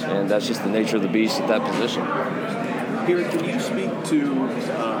experience. And that's just the nature of the beast at that position. Garrett, can you speak to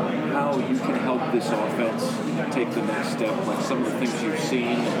how you can help this offense take the next step, like some of the things you've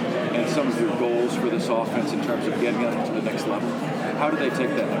seen and some of your goals for this offense in terms of getting them to the next level? How do they take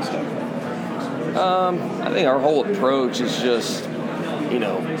that next step? I think our whole approach is just,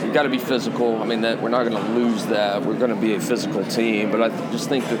 we've got to be physical. I mean, that we're not going to lose that. We're going to be a physical team, but I just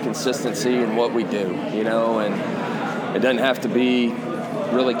think the consistency in what we do, and it doesn't have to be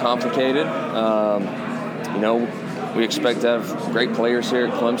really complicated. We expect to have great players here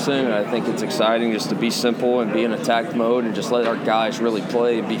at Clemson, and I think it's exciting just to be simple and be in attack mode and just let our guys really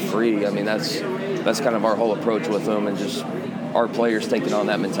play and be free. I mean, that's kind of our whole approach with them, and just our players taking on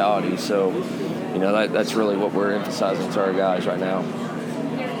that mentality. So, that's really what we're emphasizing to our guys right now. You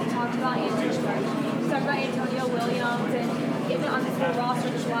talked about Antonio Williams and getting on this whole roster,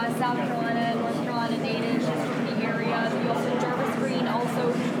 which was South Carolina and North Carolina natives from the area. You also Jarvis Green,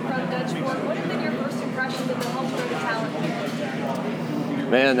 also from Dutch Fork. What have been your first impressions of the help for the talent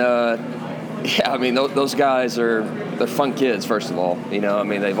here? Those guys they're fun kids, first of all.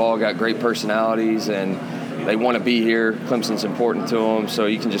 They've all got great personalities and they want to be here. Clemson's important to them, so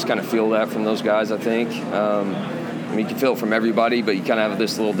you can just kind of feel that from those guys, I think. You can feel it from everybody, but you kind of have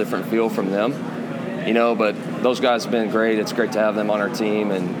this little different feel from them. But those guys have been great. It's great to have them on our team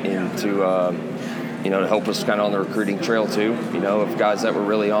and to help us kind of on the recruiting trail too. Of guys that were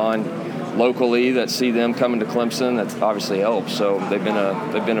really on locally that see them coming to Clemson, that obviously helps. So they've been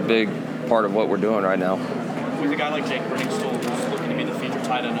a big part of what we're doing right now. With a guy like Jake Brings still looking to be the feature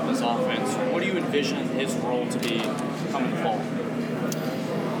tight end of this offense. What do you envision his role to be coming fall?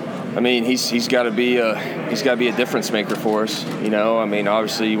 I mean, he's got to be a difference maker for us. You know, I mean,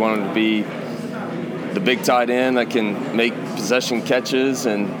 obviously you want him to be the big tight end that can make possession catches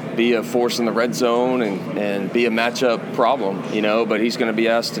and be a force in the red zone and be a matchup problem, you know, but he's going to be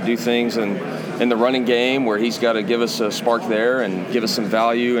asked to do things in the running game where he's got to give us a spark there and give us some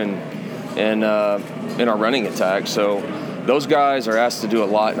value and in our running attack. So those guys are asked to do a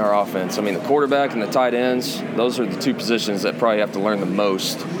lot in our offense. I mean, the quarterback and the tight ends, those are the two positions that probably have to learn the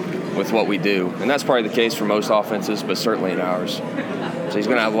most with what we do. And that's probably the case for most offenses, but certainly in ours. So he's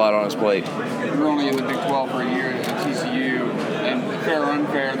going to have a lot on his plate. You're only in the Big 12 for a year at TCU, and fair or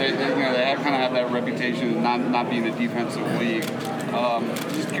unfair, they kind of have that reputation of not being a defensive league.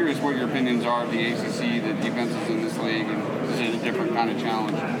 Just curious what your opinions are of the ACC, the defenses in this league, and is it a different kind of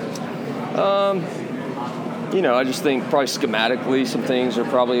challenge? You know, I just think probably schematically some things are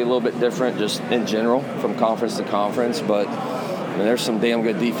probably a little bit different just in general from conference to conference, but I mean, there's some damn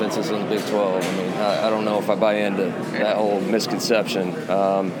good defenses in the Big 12. I mean, I don't know if I buy into that whole misconception.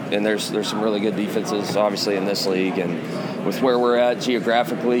 And there's some really good defenses, obviously, in this league. And with where we're at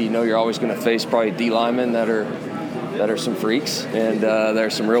geographically, you know, you're always going to face probably D linemen that are some freaks, and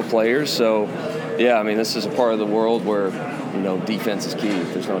there's some real players. So, yeah, I mean, this is a part of the world where, you know, defense is key.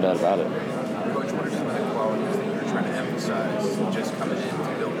 There's no doubt about it. Coach, what are some of the qualities that you're trying to emphasize just coming in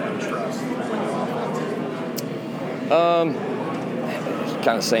to build that trust with the offense?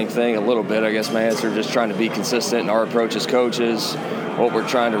 Kind of same thing a little bit, I guess. My answer, just trying to be consistent in our approach as coaches, what we're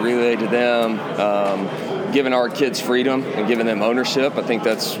trying to relay to them, giving our kids freedom and giving them ownership. I think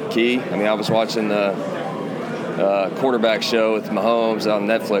that's key. I mean, I was watching the quarterback show with Mahomes on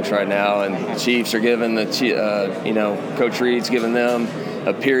Netflix right now, and the Chiefs are giving Coach Reed's giving them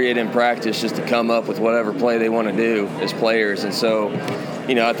a period in practice just to come up with whatever play they want to do as players. And so,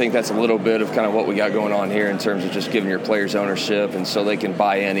 you know, I think that's a little bit of kind of what we got going on here in terms of just giving your players ownership, and so they can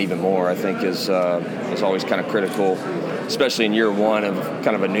buy in even more, I think is always kind of critical, especially in year one of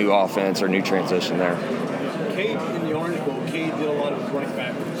kind of a new offense or new transition there. Cade in the Orange Bowl, Cade did a lot of his running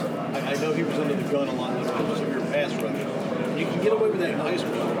backwards. I know he was under the gun a lot because of your pass rush. You can get away with that in high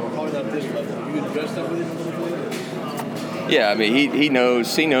school, probably not this level. You address that with him a little bit? Yeah, I mean, he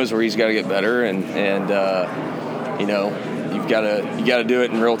knows where he's got to get better, and you know, you got to do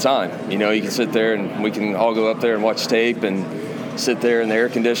it in real time. You know, you can sit there and we can all go up there and watch tape and sit there in the air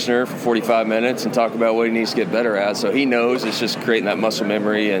conditioner for 45 minutes and talk about what he needs to get better at. So he knows it's just creating that muscle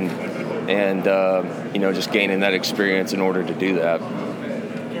memory and you know, just gaining that experience in order to do that.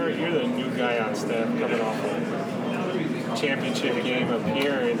 Garrett, you're the new guy on staff coming off a championship game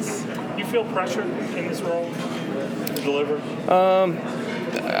appearance. You feel pressure in this role to deliver?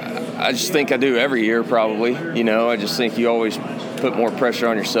 I just think I do every year, probably. You know, I just think you always put more pressure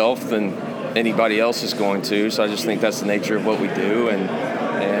on yourself than anybody else is going to. So I just think that's the nature of what we do, and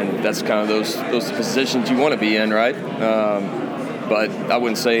that's kind of those positions you want to be in, right? But I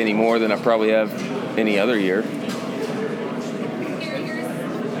wouldn't say any more than I probably have any other year.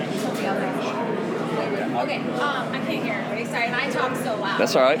 Okay, I can't hear everybody. Sorry, and I talk so loud.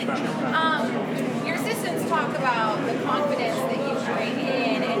 That's all right. Your assistants talk about the confidence that you bring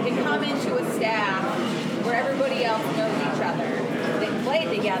in and to come into a staff where everybody else knows each other. They play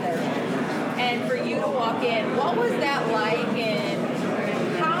together. And for you to walk in, what was that like, and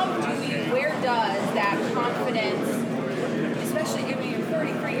where does that confidence, especially given you're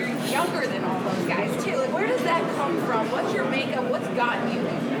 33, you're younger than all those guys too, like where does that come from? What's your makeup? What's gotten you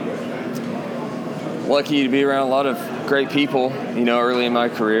there? Lucky to be around a lot of great people, you know, early in my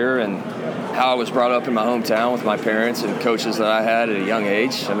career, and how I was brought up in my hometown with my parents and coaches that I had at a young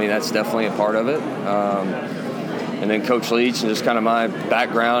age. I mean, that's definitely a part of it. And then Coach Leach and just kind of my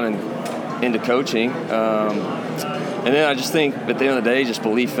background and into coaching. And then I just think at the end of the day, just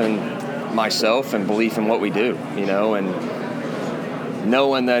belief in myself and belief in what we do, you know, and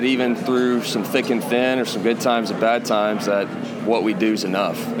knowing that even through some thick and thin or some good times and bad times, that what we do is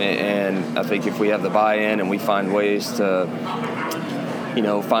enough. And I think if we have the buy-in and we find ways to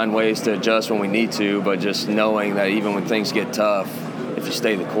adjust when we need to, but just knowing that even when things get tough, if you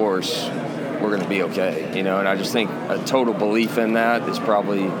stay the course, we're going to be okay, you know. And I just think a total belief in that is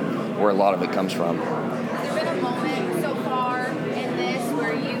probably where a lot of it comes from. Has there been a moment so far in this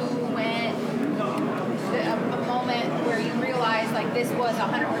where you went, a moment where you realized like this was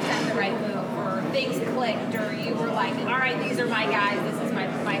 100% the right move, or things clicked, or you were like, all right, these are my guys, this is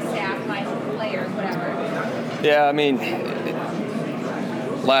my staff, my players, whatever? Yeah, I mean,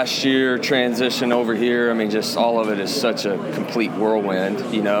 last year, transition over here, I mean, just all of it is such a complete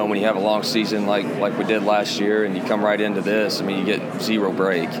whirlwind. You know, when you have a long season like we did last year and you come right into this, I mean, you get zero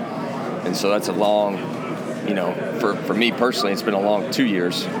break. And so that's a long, you know, for me personally, it's been a long 2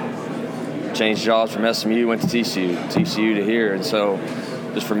 years. Changed jobs from SMU, went to TCU to here. And so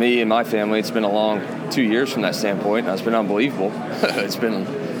just for me and my family, it's been a long 2 years from that standpoint. And it's been unbelievable. It's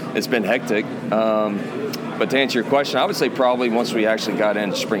been hectic. But to answer your question, I would say probably once we actually got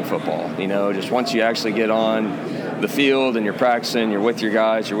into spring football, you know, just once you actually get on the field and you're practicing, you're with your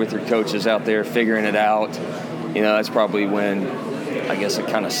guys, you're with your coaches out there figuring it out, you know, that's probably when I guess it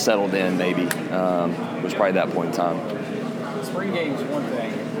kind of settled in maybe. It was probably that point in time. Spring game's one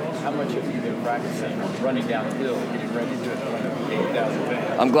thing. How much have you been practicing running down the hill, getting ready to do it in front of 8,000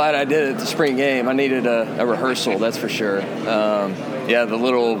 fans? I'm glad I did it at the spring game. I needed a rehearsal, that's for sure. The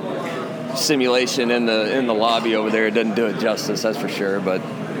little simulation in the lobby over there, it doesn't do it justice, that's for sure, but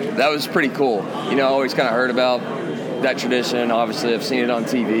that was pretty cool. You know, I always kind of heard about that tradition. Obviously I've seen it on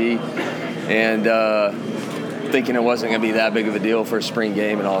TV and thinking it wasn't going to be that big of a deal for a spring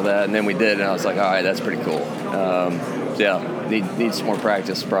game and all that, and then we did, and I was like, all right, that's pretty cool. Need some more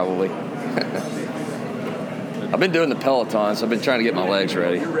practice probably. I've been doing the Peloton, so I've been trying to get my legs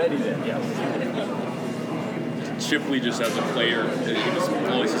ready. You're ready then, yeah. Shipley, just as a player, it was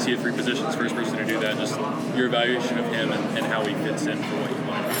cool to see 3 positions, first person to do that. Just your evaluation of him and how he fits in for what you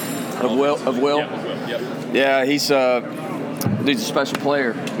want. Of Will? Yeah, of Will, yep. Yeah, he's a special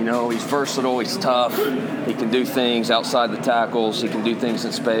player. You know, he's versatile, he's tough. He can do things outside the tackles. He can do things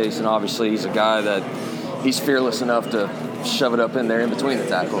in space, and obviously he's a guy that he's fearless enough to shove it up in there in between the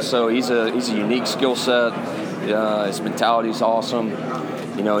tackles. So he's a unique skill set. His mentality's awesome.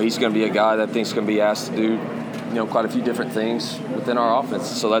 You know, he's going to be a guy that I think is going to be asked to do, you know, quite a few different things within our offense.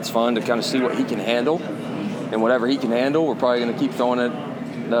 So that's fun to kind of see what he can handle. And whatever he can handle, we're probably going to keep throwing it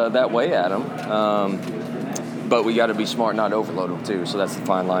that way at him. But we got to be smart not to overload him too. So that's the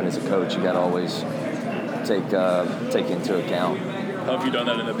fine line as a coach. You got to always take into account. How have you done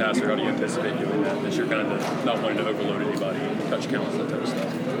that in the past, or how do you anticipate doing that? That you're kind of not wanting to overload anybody, touch counts, that type of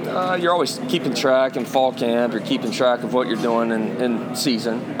stuff. You're always keeping track in fall camp. You're keeping track of what you're doing in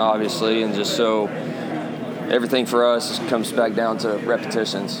season, obviously, and just so everything for us comes back down to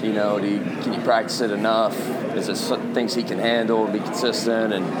repetitions. You know, can you practice it enough? Is it things he can handle, be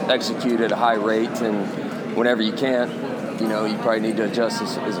consistent, and execute at a high rate? And whenever you can't, you know, you probably need to adjust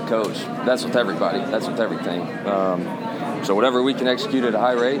as a coach. That's with everybody. That's with everything. So whatever we can execute at a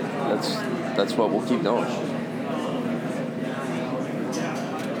high rate, that's what we'll keep doing.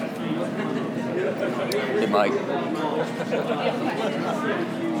 Hey, Mike.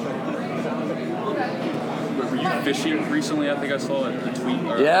 Were you fishing recently? I think I saw a tweet.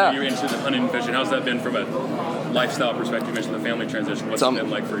 Yeah. Were you into the hunting and fishing? How's that been from a lifestyle perspective? You mentioned the family transition. What's it been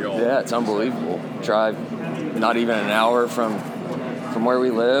like for y'all? Yeah, it's unbelievable. Drive not even an hour from where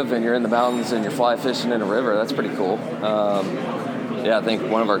we live, and you're in the mountains and you're fly fishing in a river. That's pretty cool. I think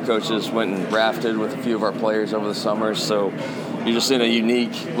one of our coaches went and rafted with a few of our players over the summer. So you're just in a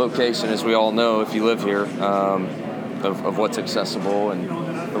unique location, as we all know, if you live here, of what's accessible and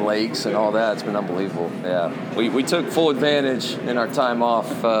the lakes and all that. It's been unbelievable. Yeah, we took full advantage in our time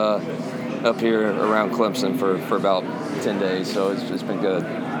off up here around Clemson for about 10 days. So it's been good.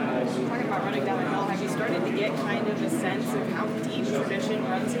 Talking about running down the hill, have you started to get kind of a sense of how deep tradition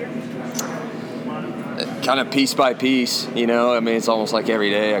runs here? Kind of piece by piece, you know. I mean, it's almost like every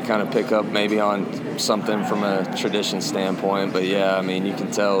day I kind of pick up maybe on something from a tradition standpoint. But yeah, I mean, you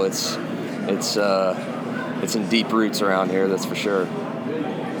can tell it's in deep roots around here. That's for sure.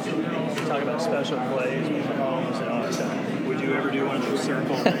 Talk about special plays with homes and all that stuff. Would you ever do one of those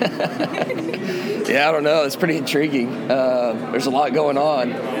circle things? Yeah, I don't know. It's pretty intriguing. There's a lot going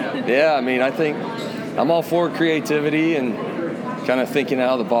on. Yeah, I mean, I think I'm all for creativity and kind of thinking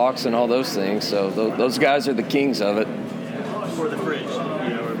out of the box and all those things. So those guys are the kings of it. For the fridge,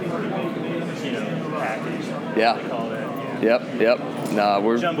 package. Yeah. They call that. Yeah. Yep. Nah,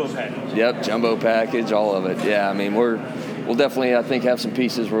 we're jumbo package. Yep, jumbo package, all of it. Yeah, I mean, we'll definitely, I think, have some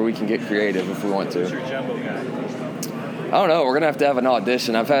pieces where we can get creative if we want to. What's your jumbo guy? I don't know. We're going to have an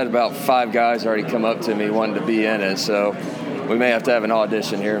audition. I've had about 5 guys already come up to me wanting to be in it, so we may have to have an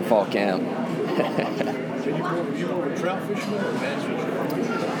audition here in fall camp. You more of a trout fisherman or bass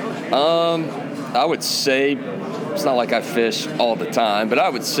fisherman? I would say it's not like I fish all the time, but I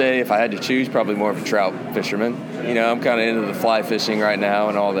would say if I had to choose, probably more of a trout fisherman. You know, I'm kind of into the fly fishing right now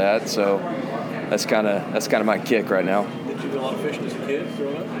and all that, so that's kind of my kick right now. Did you do a lot of fishing as a kid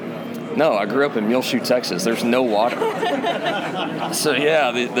growing up? No, I grew up in Muleshoe, Texas. There's no water. So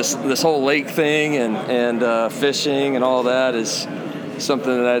yeah, this whole lake thing and fishing and all that is something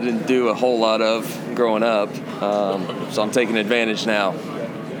that I didn't do a whole lot of growing up. So I'm taking advantage now. A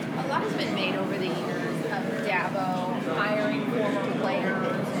lot has been made over the years of Dabo hiring former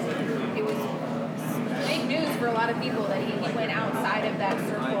players. It was big news for a lot of people that he went outside of that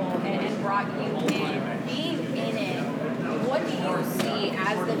circle and brought you in. Being in it, what do you see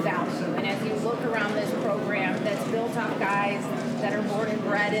as the value? And as you look around this program that's built on guys that are born and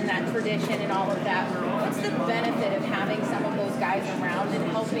bred in that tradition and all of that, what's the benefit of having some of those guys around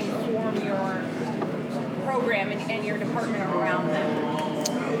and helping form your program and your department around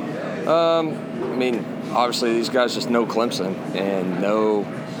them? I mean, obviously these guys just know Clemson and know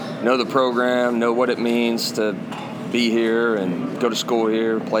the program, know what it means to be here and go to school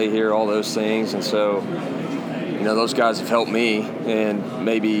here, play here, all those things. And so, those guys have helped me and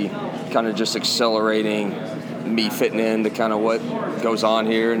maybe kind of just accelerating me fitting into kind of what goes on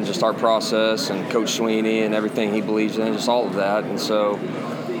here and just our process and Coach Swinney and everything he believes in, just all of that. And so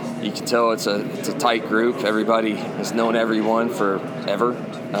you can tell it's a tight group. Everybody has known everyone forever.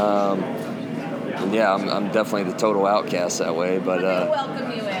 And yeah, I'm definitely the total outcast that way. But they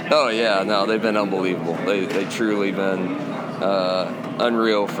welcome you in. Oh yeah, no, they've been unbelievable. They truly been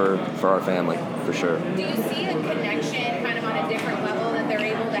unreal for our family, for sure. Do you see a connection kind of on a different level that they're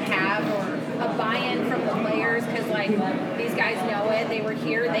able to have, or a buy-in from the players? Because these guys know it. They were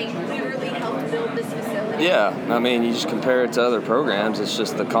here. They literally helped build this facility. Yeah, I mean, you just compare it to other programs. It's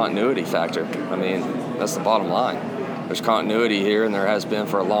just the continuity factor. I mean, that's the bottom line. There's continuity here, and there has been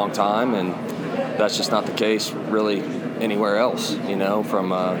for a long time, and that's just not the case really anywhere else.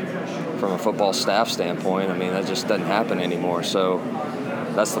 From a football staff standpoint, I mean, that just doesn't happen anymore. So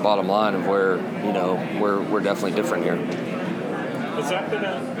that's the bottom line of where we're definitely different here. Has that been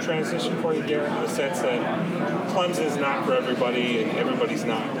a transition for you, Garrett, in the sense that Clemson's not for everybody and everybody's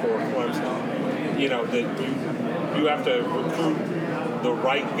not for Clemson? That you have to recruit the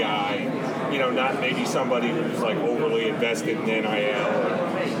right guy, not maybe somebody who's overly invested in NIL or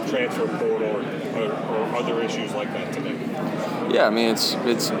transfer portal or other issues like that today. Yeah, I mean, it's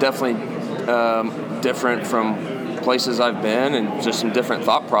definitely different from places I've been and just some different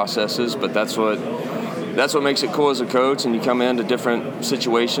thought processes, but that's what makes it cool as a coach, and you come into different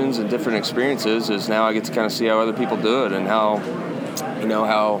situations and different experiences, is now I get to kind of see how other people do it and how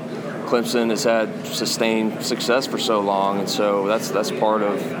Clemson has had sustained success for so long. And so that's part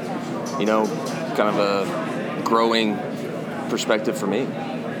of, kind of a growing perspective for me.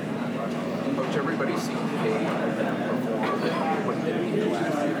 Coach, everybody's seen Cade perform what they did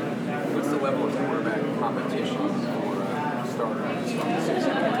last year. What's the level of quarterback competition for starters from the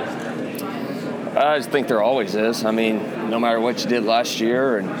season? I just think there always is. I mean, no matter what you did last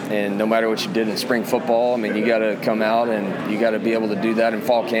year and no matter what you did in spring football, I mean, you got to come out and you got to be able to do that in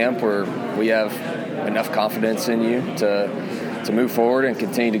fall camp where we have enough confidence in you to move forward and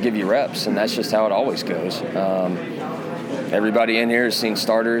continue to give you reps, and that's just how it always goes. Everybody in here has seen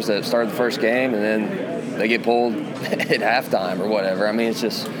starters that started the first game and then they get pulled at halftime or whatever. I mean, it's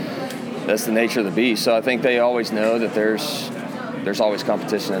just that's the nature of the beast. So I think they always know that there's always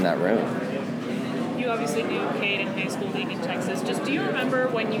competition in that room. You obviously knew Cade in high school, being in Texas. Just do you remember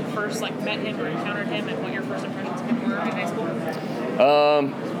when you first met him or encountered him, and what your first impressions of him were in high school?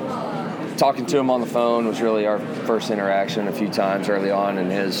 Talking to him on the phone was really our first interaction a few times early on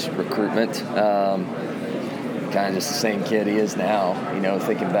in his recruitment. Kind of just the same kid he is now,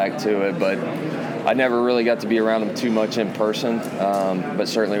 thinking back to it. But I never really got to be around him too much in person, but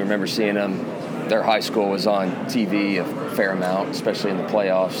certainly remember seeing him. Their high school was on TV a fair amount, especially in the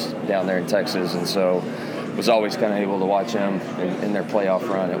playoffs down there in Texas, and so was always kind of able to watch him in their playoff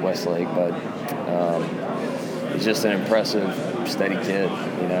run at Westlake. But he's just an impressive, steady kid,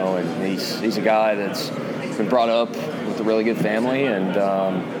 and he's a guy that's been brought up with a really good family, and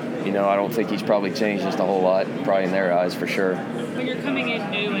I don't think he's probably changed just a whole lot, probably in their eyes for sure. When you're coming in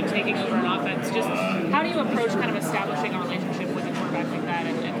new and taking over an offense, just how do you approach kind of establishing a relationship with a quarterback like that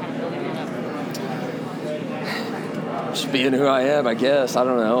and kind of building it up? Just being who I am, I guess. I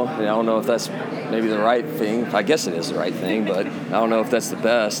don't know. I don't know if that's maybe the right thing. I guess it is the right thing, but I don't know if that's the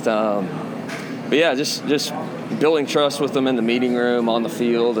best. But yeah, just building trust with them in the meeting room, on the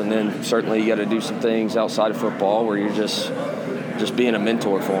field, and then certainly you got to do some things outside of football where you're just being a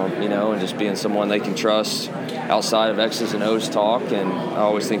mentor for them, and just being someone they can trust outside of X's and O's talk. And I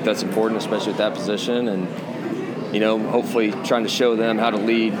always think that's important, especially at that position. And, hopefully trying to show them how to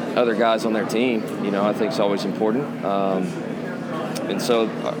lead other guys on their team, I think is always important. And so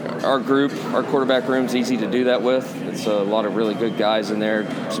our group, our quarterback room is easy to do that with. It's a lot of really good guys in there,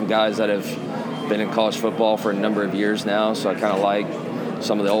 some guys that have been in college football for a number of years now. So I kind of like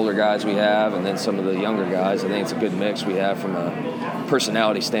some of the older guys we have and then some of the younger guys. I think it's a good mix we have from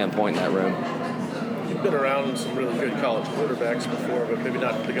personality standpoint in that room. You've been around some really good college quarterbacks before, but maybe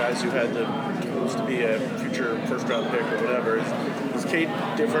not the guys who had the tools to be a future first-round pick or whatever. Is Cade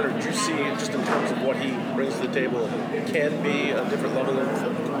different, or did you see just in terms of what he brings to the table can be a different level of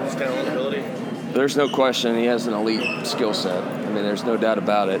his talent and ability? There's no question he has an elite skill set. I mean, there's no doubt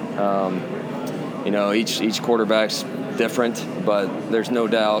about it. Each quarterback's different, but there's no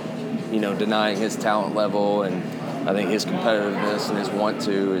doubt, denying his talent level, and I think his competitiveness and his want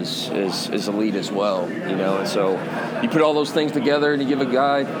to is elite as well, and so you put all those things together and you give a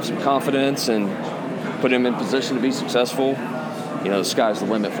guy some confidence and put him in position to be successful, the sky's the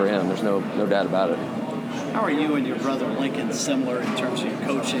limit for him. There's no doubt about it. How are you and your brother Lincoln similar in terms of your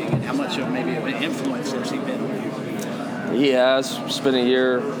coaching, and how much of maybe of an influence has he been on you? He has spent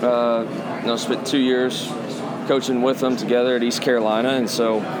spent 2 years coaching with them together at East Carolina, and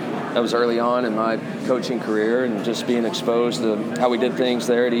so that was early on in my coaching career, and just being exposed to how we did things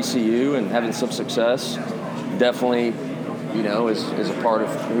there at ECU and having some success definitely, is a part of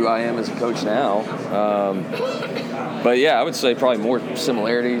who I am as a coach now. But yeah, I would say probably more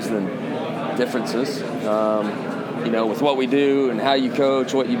similarities than differences. With what we do and how you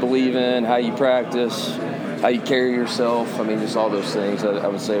coach, what you believe in, how you practice, how you carry yourself. I mean, just all those things I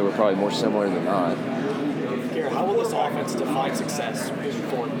would say we're probably more similar than not. Garrett, how will this offense define success moving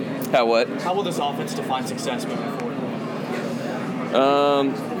forward? How what? How will this offense define success moving forward?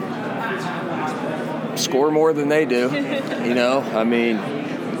 Score more than they do. I mean,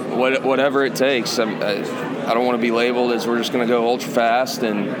 whatever it takes. I don't want to be labeled as we're just going to go ultra fast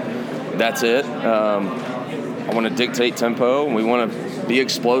and that's it. I want to dictate tempo, and we want to be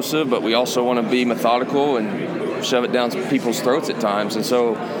explosive, but we also want to be methodical and shove it down people's throats at times. And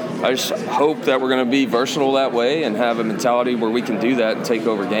so I just hope that we're going to be versatile that way and have a mentality where we can do that and take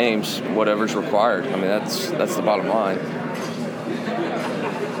over games, whatever's required. I mean, that's the bottom line.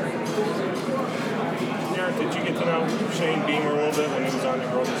 Garrett, did you get to know Shane Beamer a little bit when he was on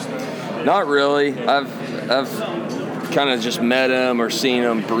your brother's team? Not really. I've kind of just met him or seen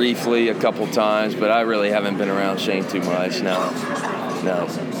him briefly a couple times, but I really haven't been around Shane too much. No.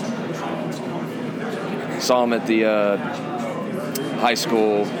 Saw him at the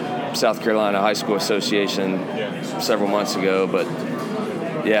South Carolina High School Association several months ago, but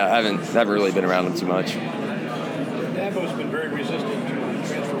yeah, I haven't really been around him too much. Dabo's been very resistant to the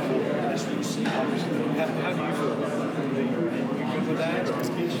transfer portal. How do you feel about that? Are you good with that?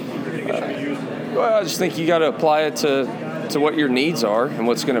 Well, I just think you got to apply it to what your needs are and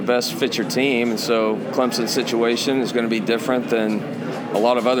what's going to best fit your team. And so Clemson's situation is going to be different than a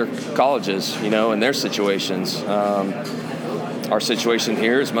lot of other colleges, in their situations. Our situation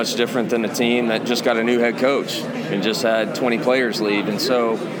here is much different than a team that just got a new head coach and just had 20 players leave. And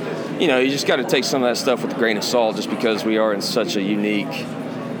so, you just got to take some of that stuff with a grain of salt just because we are in such a unique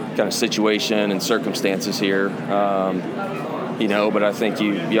kind of situation and circumstances here. But I think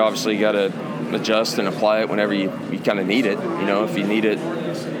you obviously got to adjust and apply it whenever you kind of need it. If you need it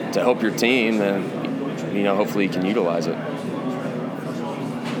to help your team, then, hopefully you can utilize it.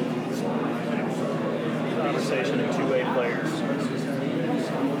 Conversation of two-way players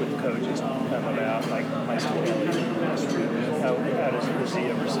with coaches come about, like high school. How does he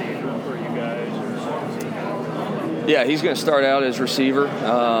ever see for you guys? Yeah, he's going to start out as receiver,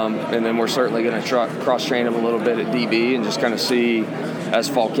 and then we're certainly going to cross-train him a little bit at DB and just kind of see as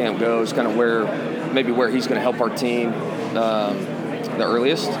fall camp goes, kind of where he's going to help our team the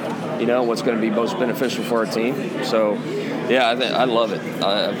earliest, what's going to be most beneficial for our team. So, yeah, I love it.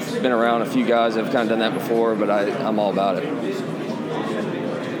 I've been around a few guys that have kind of done that before, but I'm all about it.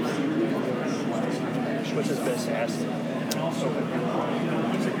 What's his best asset?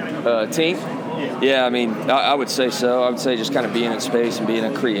 Team? Yeah, I mean, I would say so. I would say just kind of being in space and being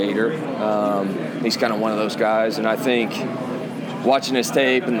a creator. He's kind of one of those guys, and I think watching his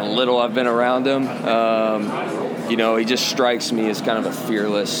tape and the little I've been around him, he just strikes me as kind of a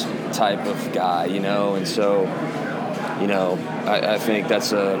fearless type of guy, and so, I think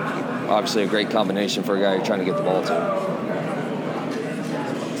that's obviously a great combination for a guy you're trying to get the ball to.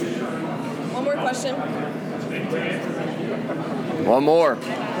 One more question. One more.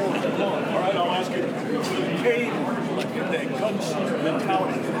 All right, I'll ask you. Cade, that gunslinger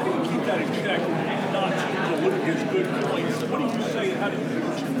mentality, keep that in check, not to look at his good points. What do you say? How do you do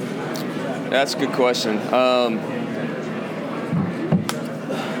it? That's a good question.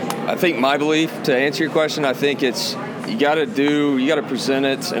 I think my belief, to answer your question, I think it's you got to present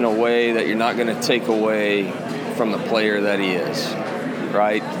it in a way that you're not going to take away from the player that he is,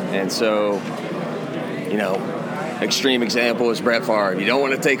 right? And so, extreme example is Brett Favre. You don't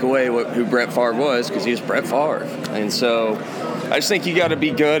want to take away who Brett Favre was because he was Brett Favre. And so I just think you got to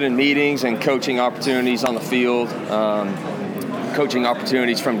be good in meetings and coaching opportunities on the field, coaching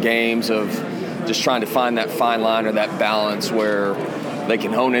opportunities from games of just trying to find that fine line or that balance where they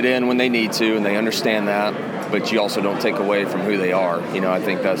can hone it in when they need to and they understand that, but you also don't take away from who they are. I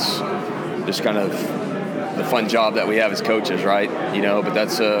think that's just kind of the fun job that we have as coaches, right? But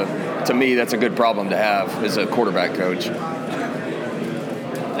that's to me, that's a good problem to have as a quarterback coach.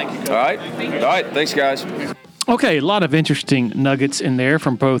 Thank you, Coach. All right. Thanks, guys. Okay, a lot of interesting nuggets in there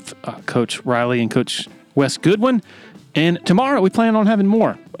from both Coach Riley and Coach Wes Goodwin. And tomorrow we plan on having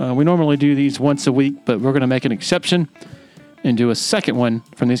more. We normally do these once a week, but we're going to make an exception and do a second one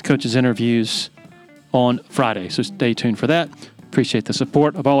from these coaches' interviews on Friday. So stay tuned for that. Appreciate the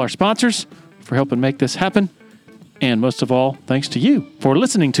support of all our sponsors for helping make this happen. And most of all, thanks to you for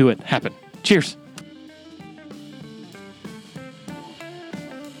listening to it happen. Cheers.